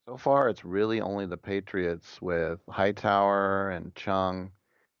so far, it's really only the Patriots with Hightower and Chung.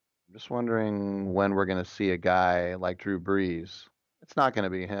 I'm just wondering when we're going to see a guy like Drew Brees. It's not going to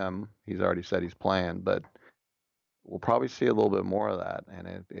be him. He's already said he's playing, but we'll probably see a little bit more of that, and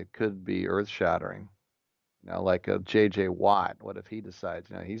it could be earth-shattering. You know, like a J.J. Watt. What if he decides,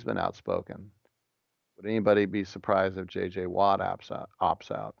 you know, he's been outspoken. Would anybody be surprised if J.J. Watt opts out?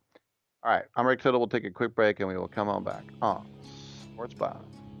 All right, I'm Rick Tittle. We'll take a quick break, and we will come on back on Sports Byline.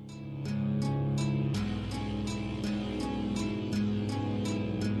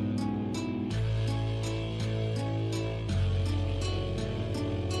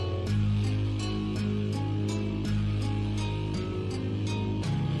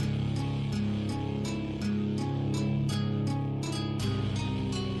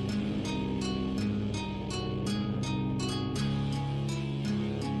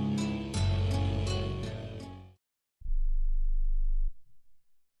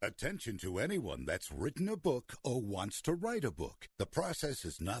 Attention to anyone that's written a book or wants to write a book. The process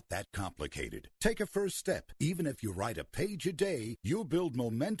is not that complicated. Take a first step. Even if you write a page a day, you'll build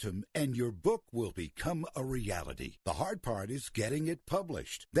momentum and your book will become a reality. The hard part is getting it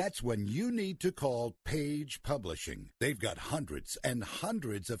published. That's when you need to call Page Publishing. They've got hundreds and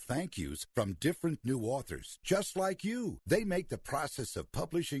hundreds of thank yous from different new authors, just like you. They make the process of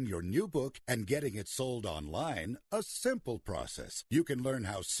publishing your new book and getting it sold online a simple process. You can learn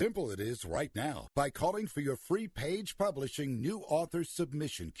how simple it is right now by calling for your free Page Publishing New Author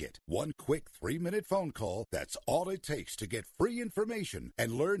Submission Kit. One quick 3-minute phone call, that's all it takes to get free information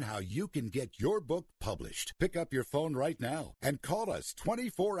and learn how you can get your book published. Pick up your phone right now and call us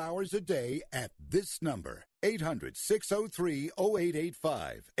 24 hours a day at this number.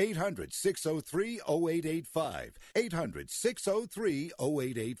 800-603-0885. 800-603-0885.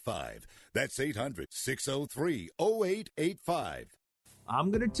 800-603-0885. That's 800-603-0885.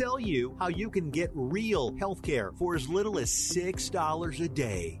 I'm going to tell you how you can get real health care for as little as $6 a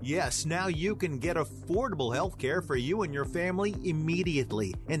day. Yes, now you can get affordable health care for you and your family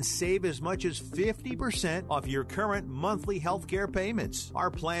immediately and save as much as 50% off your current monthly health care payments.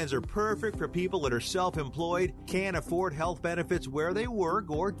 Our plans are perfect for people that are self-employed, can't afford health benefits where they work,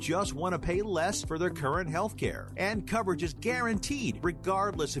 or just want to pay less for their current health care. And coverage is guaranteed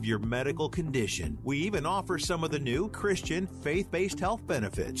regardless of your medical condition. We even offer some of the new Christian faith-based health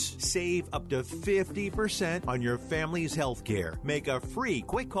benefits. Save up to 50% on your family's health care. Make a free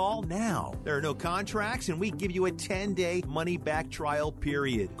quick call now. There are no contracts, and we give you a 10-day money-back trial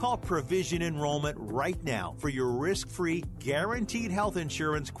period. Call Provision Enrollment right now for your risk-free, guaranteed health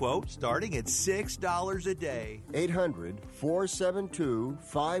insurance quote starting at $6 a day.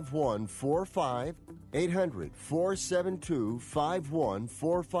 800-472-5145.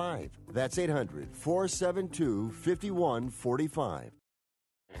 800-472-5145. That's 800-472-5145.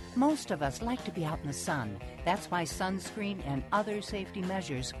 Most of us like to be out in the sun. That's why sunscreen and other safety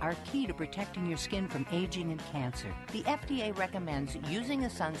measures are key to protecting your skin from aging and cancer. The FDA recommends using a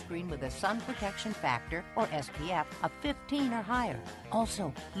sunscreen with a sun protection factor, or SPF, of 15 or higher.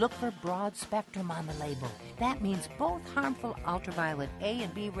 Also, look for broad spectrum on the label. That means both harmful ultraviolet A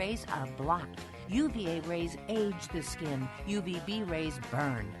and B rays are blocked. UVA rays age the skin, UVB rays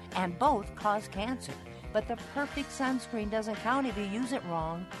burn, and both cause cancer. But the perfect sunscreen doesn't count if you use it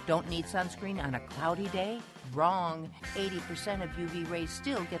wrong. Don't need sunscreen on a cloudy day? Wrong. 80% of UV rays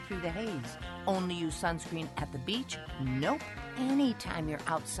still get through the haze. Only use sunscreen at the beach? Nope. Anytime you're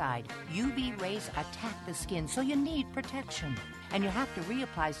outside, UV rays attack the skin, so you need protection. And you have to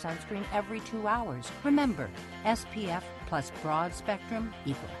reapply sunscreen every 2 hours. Remember, SPF plus broad spectrum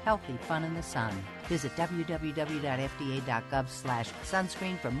equal healthy fun in the sun. Visit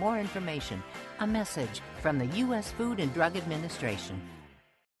www.fda.gov/sunscreen for more information. A message from the U.S. Food and Drug Administration.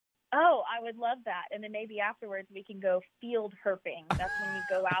 Oh, I would love that. And then maybe afterwards we can go field herping. That's when you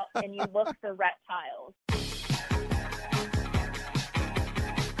go out and you look for reptiles.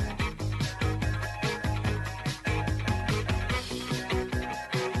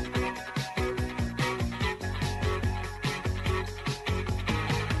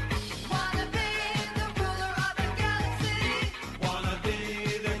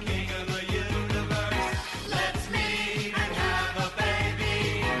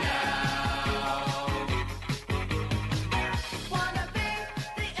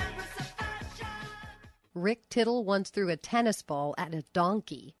 Rick Tittle once threw a tennis ball at a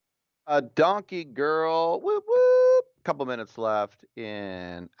donkey. A donkey girl. Whoop, whoop. Couple minutes left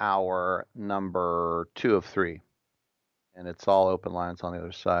in hour number 2 of 3. And it's all open lines on the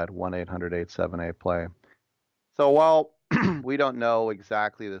other side. 1-800-878-PLAY. So while we don't know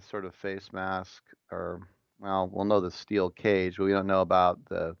exactly the sort of face mask, or, well, we'll know the steel cage, but we don't know about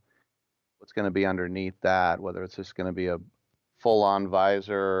what's going to be underneath that, whether it's just going to be a full-on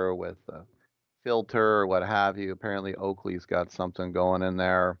visor with a filter or what have you. Apparently Oakley's got something going in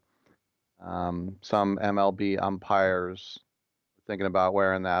there. Some MLB umpires are thinking about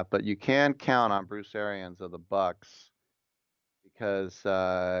wearing that, but you can count on Bruce Arians of the Bucks because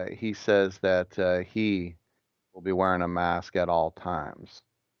he says that he will be wearing a mask at all times.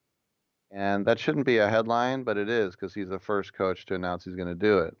 And that shouldn't be a headline, but it is because he's the first coach to announce he's going to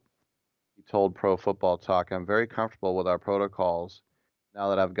do it. He told Pro Football Talk, "I'm very comfortable with our protocols now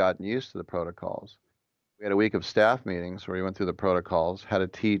that I've gotten used to the protocols." We had a week of staff meetings where we went through the protocols, had to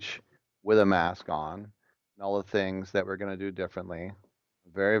teach with a mask on, and all the things that we're going to do differently.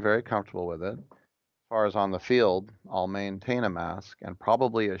 Very, very comfortable with it. As far as on the field, I'll maintain a mask and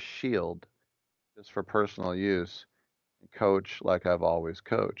probably a shield just for personal use and coach like I've always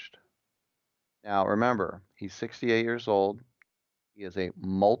coached. Now, remember, he's 68 years old. He is a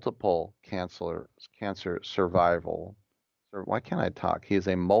multiple cancer survival. Why can't I talk? He is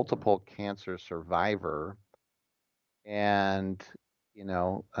a multiple cancer survivor. And,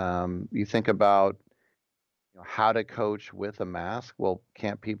 you think about how to coach with a mask. Well,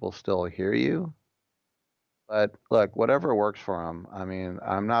 can't people still hear you? But look, whatever works for him. I mean,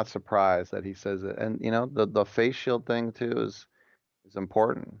 I'm not surprised that he says it. And, the face shield thing, too, is is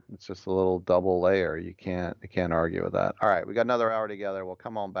important. It's just a little double layer. You can't argue with that. All right, we got another hour together. We'll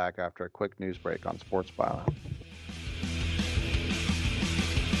come on back after a quick news break on Sports Byline.